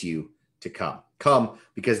invites you to come. Come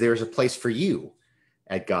because there is a place for you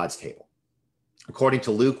at God's table. According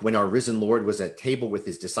to Luke, when our risen Lord was at table with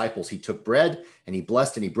his disciples, he took bread and he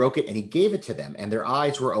blessed and he broke it and he gave it to them, and their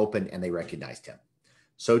eyes were opened and they recognized him.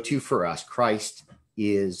 So too for us, Christ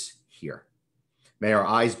is here. May our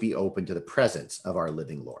eyes be open to the presence of our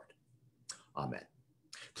living Lord. Amen.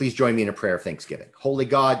 Please join me in a prayer of thanksgiving. Holy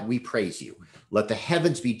God, we praise you. Let the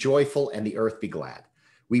heavens be joyful and the earth be glad.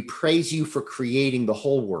 We praise you for creating the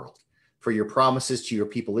whole world, for your promises to your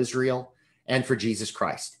people Israel, and for Jesus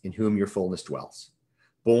Christ, in whom your fullness dwells.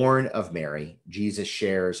 Born of Mary, Jesus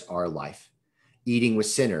shares our life. Eating with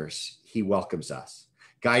sinners, he welcomes us.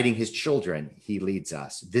 Guiding his children, he leads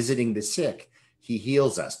us. Visiting the sick, he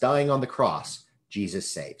heals us. Dying on the cross, Jesus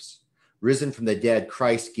saves. Risen from the dead,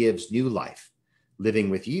 Christ gives new life. Living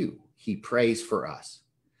with you, he prays for us.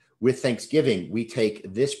 With thanksgiving, we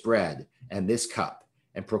take this bread and this cup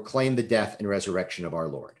and proclaim the death and resurrection of our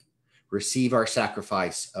Lord. Receive our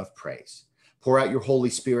sacrifice of praise. Pour out your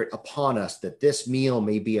Holy Spirit upon us that this meal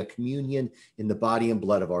may be a communion in the body and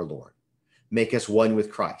blood of our Lord. Make us one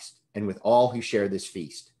with Christ and with all who share this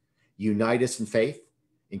feast. Unite us in faith,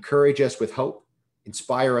 encourage us with hope,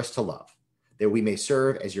 inspire us to love, that we may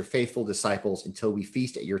serve as your faithful disciples until we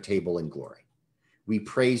feast at your table in glory. We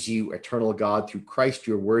praise you, eternal God, through Christ,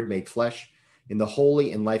 your word made flesh, in the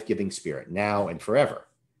holy and life-giving Spirit, now and forever.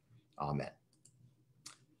 Amen.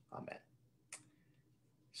 Amen.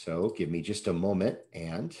 So give me just a moment,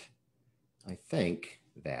 and I think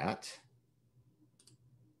that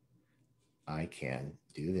I can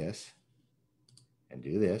do this, and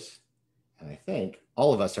I think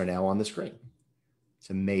all of us are now on the screen. It's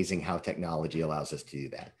amazing how technology allows us to do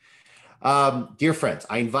that. Dear friends,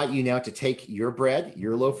 I invite you now to take your bread,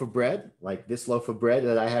 your loaf of bread, like this loaf of bread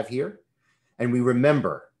that I have here, and we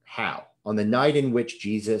remember how, on the night in which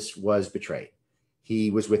Jesus was betrayed,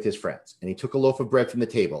 he was with his friends, and he took a loaf of bread from the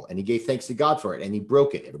table, and he gave thanks to God for it, and he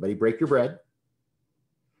broke it. Everybody break your bread.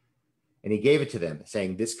 And he gave it to them,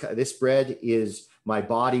 saying, this bread is my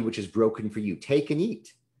body, which is broken for you. Take and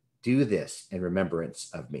eat. Do this in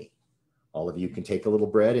remembrance of me. All of you can take a little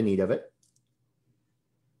bread and eat of it.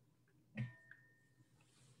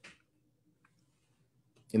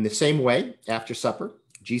 In the same way, after supper,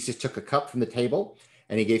 Jesus took a cup from the table,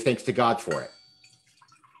 and he gave thanks to God for it.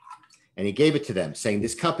 And he gave it to them, saying,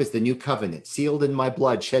 this cup is the new covenant, sealed in my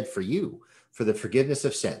blood, shed for you, for the forgiveness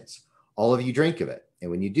of sins. All of you drink of it.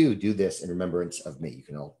 And when you do, do this in remembrance of me. You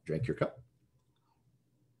can all drink your cup.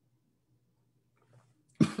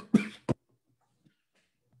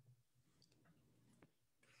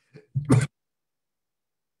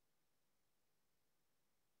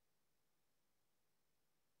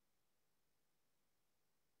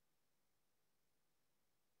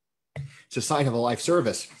 It's a sign of a life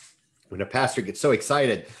service when a pastor gets so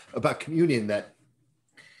excited about communion that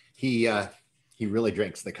he really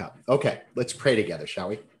drinks the cup. Okay, let's pray together, shall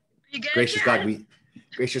we? Gracious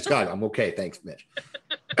God, I'm okay. Thanks, Mitch.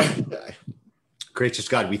 Gracious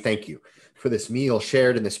God, we thank you for this meal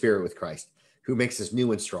shared in the Spirit with Christ, who makes us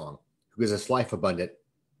new and strong, who gives us life abundant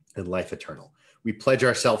and life eternal. We pledge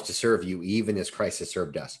ourselves to serve you even as Christ has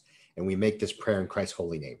served us. And we make this prayer in Christ's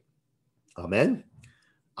holy name. Amen.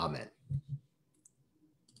 Amen.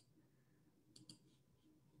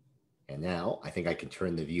 And now I think I can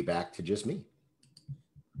turn the view back to just me.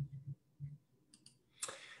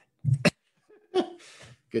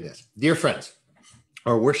 Goodness. Dear friends,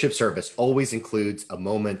 our worship service always includes a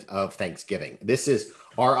moment of thanksgiving. This is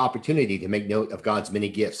our opportunity to make note of God's many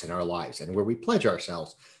gifts in our lives and where we pledge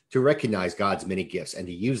ourselves to recognize God's many gifts and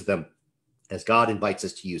to use them as God invites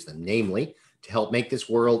us to use them, namely to help make this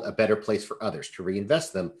world a better place for others, to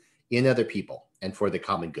reinvest them in other people and for the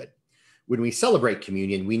common good. When we celebrate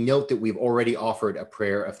communion, we note that we've already offered a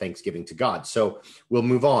prayer of thanksgiving to God. So we'll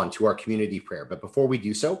move on to our community prayer. But before we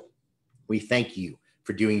do so, we thank you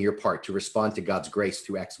for doing your part to respond to God's grace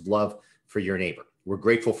through acts of love for your neighbor. We're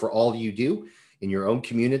grateful for all you do in your own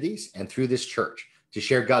communities and through this church to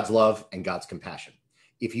share God's love and God's compassion.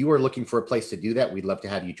 If you are looking for a place to do that, we'd love to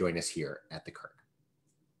have you join us here at the Kirk.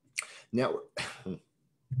 Now,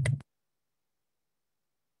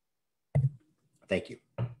 thank you.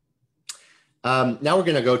 Now we're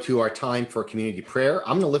going to go to our time for community prayer.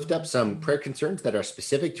 I'm going to lift up some prayer concerns that are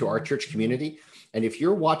specific to our church community. And if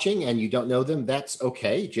you're watching and you don't know them, that's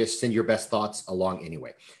okay. Just send your best thoughts along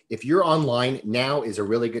anyway. If you're online, now is a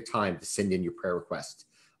really good time to send in your prayer requests.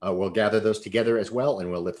 We'll gather those together as well,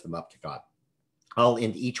 and we'll lift them up to God. I'll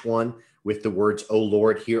end each one with the words, "O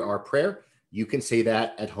Lord, hear our prayer." You can say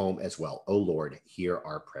that at home as well. "O Lord, hear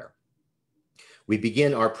our prayer." We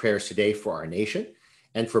begin our prayers today for our nation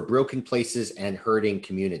and for broken places and hurting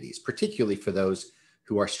communities, particularly for those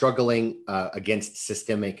who are struggling against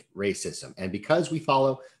systemic racism. And because we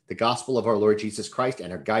follow the gospel of our Lord Jesus Christ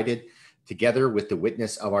and are guided together with the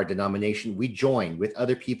witness of our denomination, we join with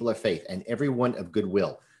other people of faith and everyone of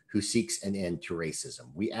goodwill who seeks an end to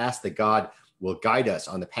racism. We ask that God will guide us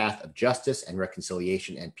on the path of justice and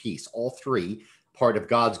reconciliation and peace, all three part of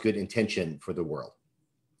God's good intention for the world.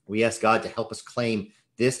 We ask God to help us claim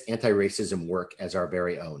this anti-racism work as our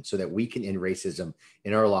very own so that we can end racism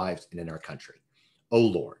in our lives and in our country. O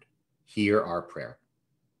Lord, hear our prayer.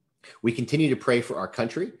 We continue to pray for our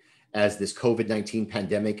country as this COVID-19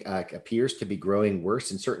 pandemic appears to be growing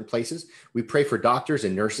worse in certain places. We pray for doctors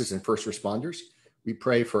and nurses and first responders. We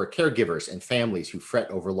pray for caregivers and families who fret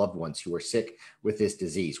over loved ones who are sick with this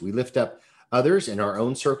disease. We lift up others in our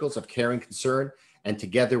own circles of care and concern, and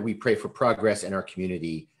together we pray for progress in our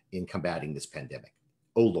community in combating this pandemic.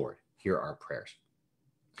 O Lord, hear our prayers.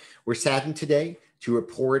 We're saddened today to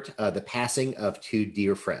report the passing of two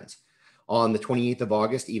dear friends. On the 28th of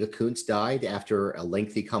August, Eva Kuntz died after a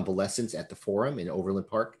lengthy convalescence at the Forum in Overland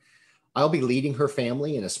Park. I'll be leading her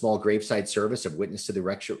family in a small graveside service of Witness to the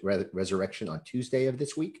Resurrection on Tuesday of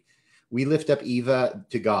this week. We lift up Eva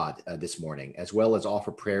to God this morning, as well as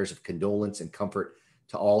offer prayers of condolence and comfort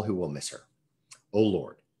to all who will miss her. O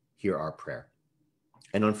Lord, hear our prayer.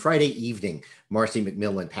 And on Friday evening, Marcy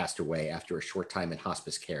McMillan passed away after a short time in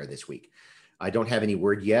hospice care this week. I don't have any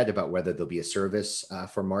word yet about whether there'll be a service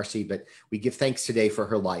for Marcy, but we give thanks today for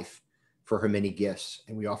her life, for her many gifts,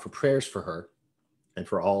 and we offer prayers for her and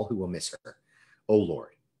for all who will miss her. O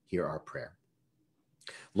Lord, hear our prayer.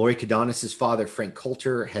 Lori Cadonis's father, Frank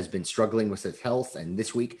Coulter, has been struggling with his health, and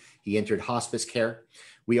this week he entered hospice care.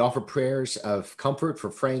 We offer prayers of comfort for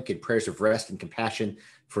Frank and prayers of rest and compassion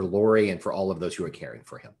for Lori and for all of those who are caring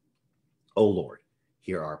for him. O Lord,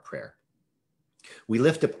 hear our prayer. We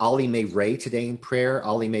lift up Ollie Mae Ray today in prayer.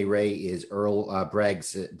 Ollie Mae Ray is Earl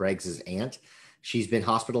Braggs's aunt. She's been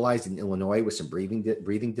hospitalized in Illinois with some breathing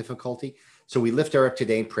difficulty. So we lift her up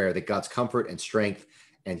today in prayer that God's comfort and strength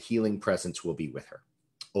and healing presence will be with her.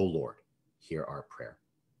 O Lord, hear our prayer.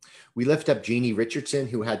 We lift up Jeannie Richardson,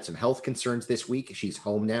 who had some health concerns this week. She's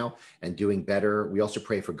home now and doing better. We also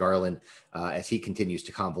pray for Garland as he continues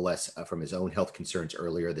to convalesce from his own health concerns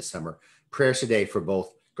earlier this summer. Prayers today for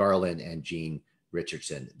both Garland and Jean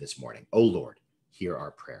Richardson this morning. O Lord, hear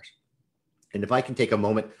our prayers. And if I can take a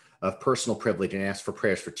moment of personal privilege and ask for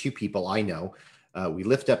prayers for two people I know, we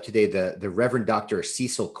lift up today the Reverend Dr.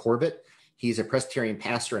 Cecil Corbett. He's a Presbyterian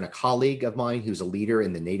pastor and a colleague of mine who's a leader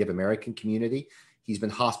in the Native American community. He's been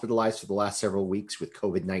hospitalized for the last several weeks with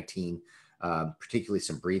COVID-19, particularly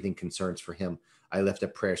some breathing concerns for him. I lift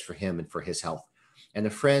up prayers for him and for his health. And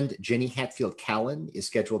a friend, Jenny Hatfield Callan, is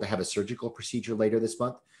scheduled to have a surgical procedure later this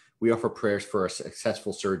month. We offer prayers for a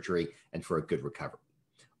successful surgery and for a good recovery.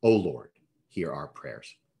 O Lord, hear our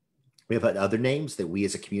prayers. We have had other names that we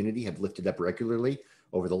as a community have lifted up regularly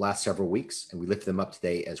over the last several weeks, and we lift them up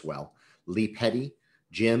today as well. Lee Petty,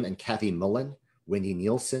 Jim and Kathy Mullen, Wendy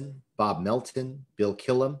Nielsen, Bob Melton, Bill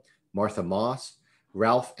Killam, Martha Moss,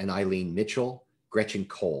 Ralph and Eileen Mitchell, Gretchen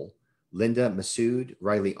Cole, Linda Massoud,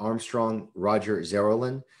 Riley Armstrong, Roger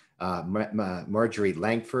Zerolin, Marjorie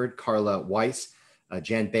Langford, Carla Weiss,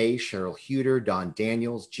 Jan Bay, Cheryl Huter, Don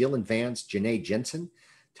Daniels, Jill and Vance, Janae Jensen,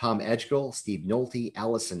 Tom Edgell, Steve Nolte,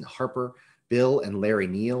 Allison Harper, Bill and Larry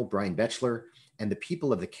Neal, Brian Betchler, and the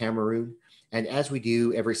people of the Cameroon. And as we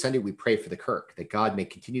do every Sunday, we pray for the Kirk, that God may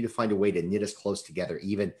continue to find a way to knit us close together,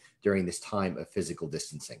 even during this time of physical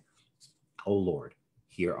distancing. Oh Lord,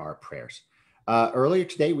 hear our prayers. Earlier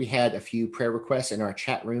today, we had a few prayer requests in our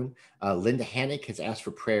chat room. Linda Hannick has asked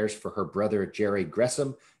for prayers for her brother, Jerry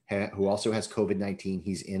Gresham, who also has COVID-19.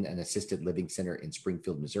 He's in an assisted living center in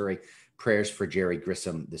Springfield, Missouri. Prayers for Jerry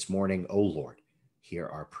Gresham this morning. Oh Lord, hear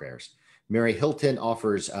our prayers. Mary Hilton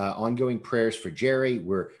offers ongoing prayers for Jerry.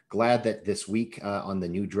 We're glad that this week on the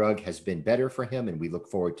new drug has been better for him, and we look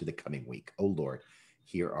forward to the coming week. Oh Lord,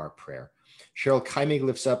 hear our prayer. Cheryl Kaimig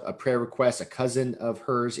lifts up a prayer request. A cousin of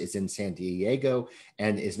hers is in San Diego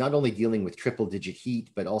and is not only dealing with triple-digit heat,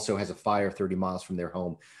 but also has a fire 30 miles from their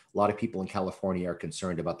home. A lot of people in California are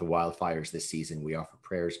concerned about the wildfires this season. We offer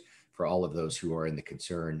prayers for all of those who are in the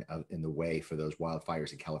concern in the way for those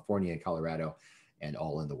wildfires in California and Colorado and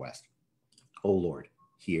all in the West. Oh Lord,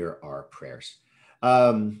 hear our prayers.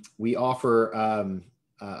 We offer,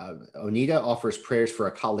 Onita offers prayers for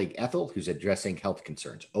a colleague, Ethel, who's addressing health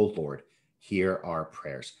concerns. Oh Lord, hear our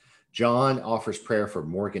prayers. John offers prayer for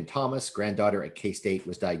Morgan Thomas, granddaughter at K-State,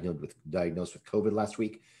 was diagnosed with COVID last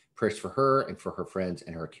week. Prayers for her and for her friends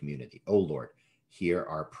and her community. Oh Lord, hear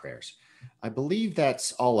our prayers. I believe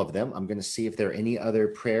that's all of them. I'm going to see if there are any other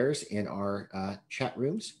prayers in our chat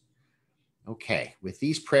rooms. Okay, with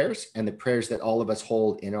these prayers and the prayers that all of us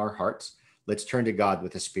hold in our hearts, let's turn to God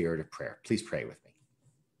with a spirit of prayer. Please pray with me.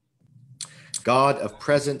 God of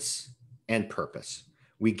presence and purpose,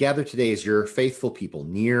 we gather today as your faithful people,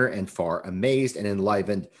 near and far, amazed and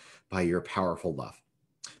enlivened by your powerful love.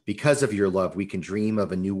 Because of your love, we can dream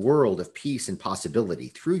of a new world of peace and possibility.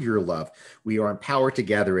 Through your love, we are empowered to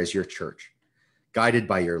gather as your church. Guided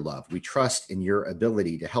by your love, we trust in your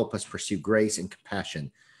ability to help us pursue grace and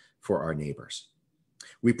compassion for our neighbors.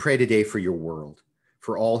 We pray today for your world,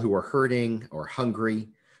 for all who are hurting or hungry,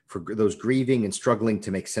 for those grieving and struggling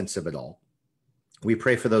to make sense of it all. We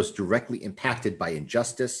pray for those directly impacted by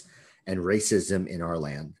injustice and racism in our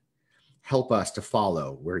land. Help us to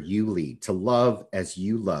follow where you lead, to love as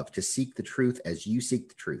you love, to seek the truth as you seek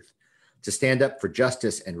the truth, to stand up for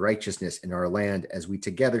justice and righteousness in our land as we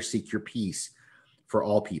together seek your peace for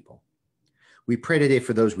all people. We pray today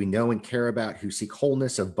for those we know and care about who seek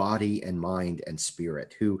wholeness of body and mind and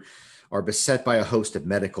spirit, who are beset by a host of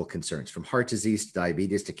medical concerns, from heart disease to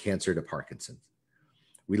diabetes to cancer to Parkinson's.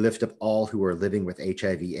 We lift up all who are living with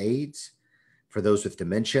HIV/AIDS, for those with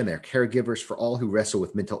dementia and their caregivers, for all who wrestle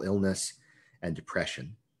with mental illness and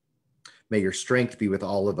depression. May your strength be with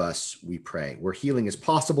all of us, we pray. Where healing is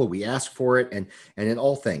possible, we ask for it, and in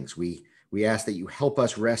all things, we ask that you help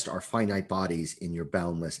us rest our finite bodies in your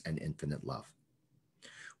boundless and infinite love.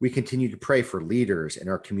 We continue to pray for leaders in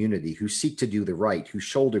our community who seek to do the right, who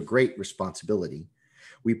shoulder great responsibility.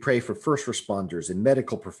 We pray for first responders and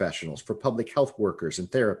medical professionals, for public health workers and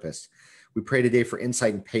therapists. We pray today for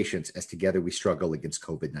insight and patience as together we struggle against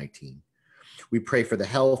COVID-19. We pray for the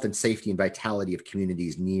health and safety and vitality of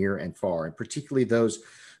communities near and far, and particularly those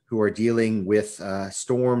who are dealing with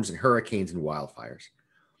storms and hurricanes and wildfires.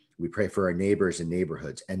 We pray for our neighbors and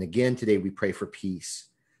neighborhoods. And again, today we pray for peace,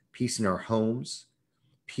 peace in our homes,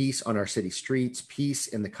 peace on our city streets, peace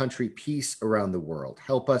in the country, peace around the world.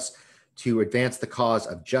 Help us to advance the cause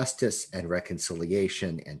of justice and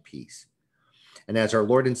reconciliation and peace. And as our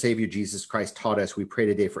Lord and Savior Jesus Christ taught us, we pray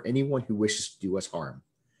today for anyone who wishes to do us harm.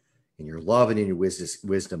 In your love and in your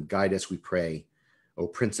wisdom, guide us, we pray, O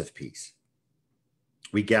Prince of Peace.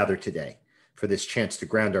 We gather today for this chance to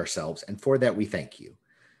ground ourselves, and for that we thank you.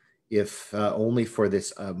 If only for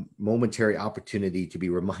this momentary opportunity to be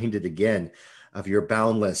reminded again of your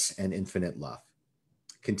boundless and infinite love.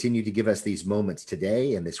 Continue to give us these moments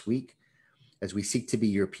today and this week as we seek to be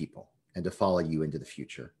your people and to follow you into the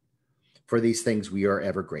future. For these things, we are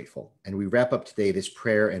ever grateful. And we wrap up today this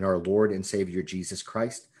prayer in our Lord and Savior, Jesus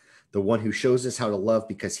Christ, the one who shows us how to love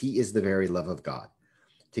because he is the very love of God.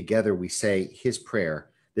 Together we say his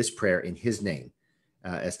prayer, this prayer in his name,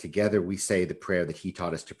 as together we say the prayer that he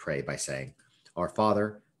taught us to pray by saying, Our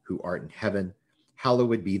Father, who art in heaven,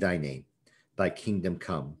 hallowed be thy name. Thy kingdom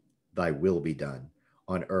come, thy will be done,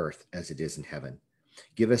 on earth as it is in heaven.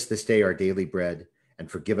 Give us this day our daily bread, and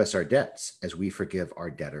forgive us our debts as we forgive our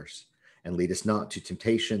debtors. And lead us not to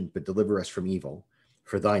temptation, but deliver us from evil.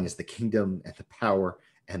 For thine is the kingdom and the power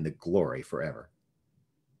and the glory forever.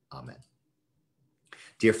 Amen.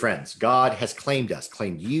 Dear friends, God has claimed us,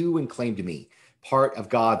 claimed you and claimed me part of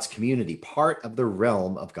God's community, part of the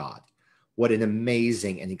realm of God. What an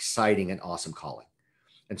amazing and exciting and awesome calling.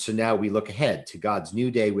 And so now we look ahead to God's new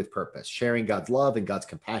day with purpose, sharing God's love and God's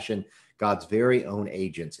compassion, God's very own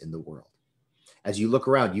agents in the world. As you look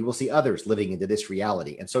around, you will see others living into this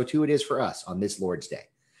reality. And so too it is for us on this Lord's Day.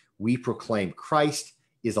 We proclaim Christ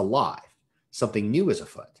is alive. Something new is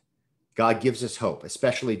afoot. God gives us hope,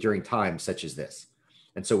 especially during times such as this.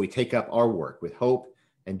 And so we take up our work with hope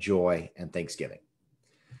and joy and thanksgiving.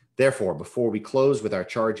 Therefore, before we close with our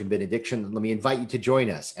charge and benediction, let me invite you to join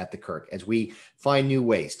us at the Kirk as we find new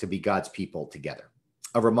ways to be God's people together.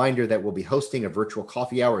 A reminder that we'll be hosting a virtual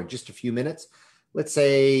coffee hour in just a few minutes, let's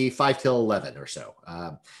say 5 till 11 or so.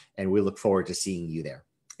 And we look forward to seeing you there.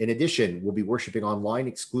 In addition, we'll be worshiping online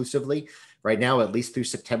exclusively right now, at least through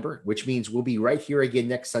September, which means we'll be right here again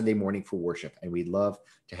next Sunday morning for worship. And we'd love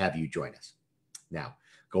to have you join us. Now,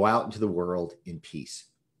 go out into the world in peace.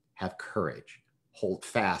 Have courage. Hold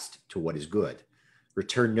fast to what is good.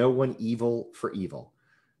 Return no one evil for evil.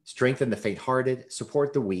 Strengthen the faint-hearted.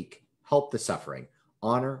 Support the weak. Help the suffering.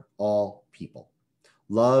 Honor all people.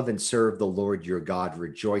 Love and serve the Lord your God,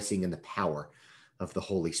 rejoicing in the power of the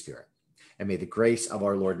Holy Spirit. And may the grace of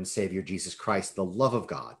our Lord and Savior Jesus Christ, the love of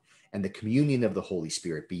God, and the communion of the Holy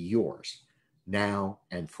Spirit be yours now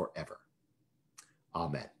and forever.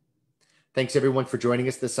 Amen. Thanks, everyone, for joining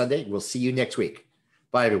us this Sunday. We'll see you next week.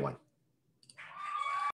 Bye, everyone.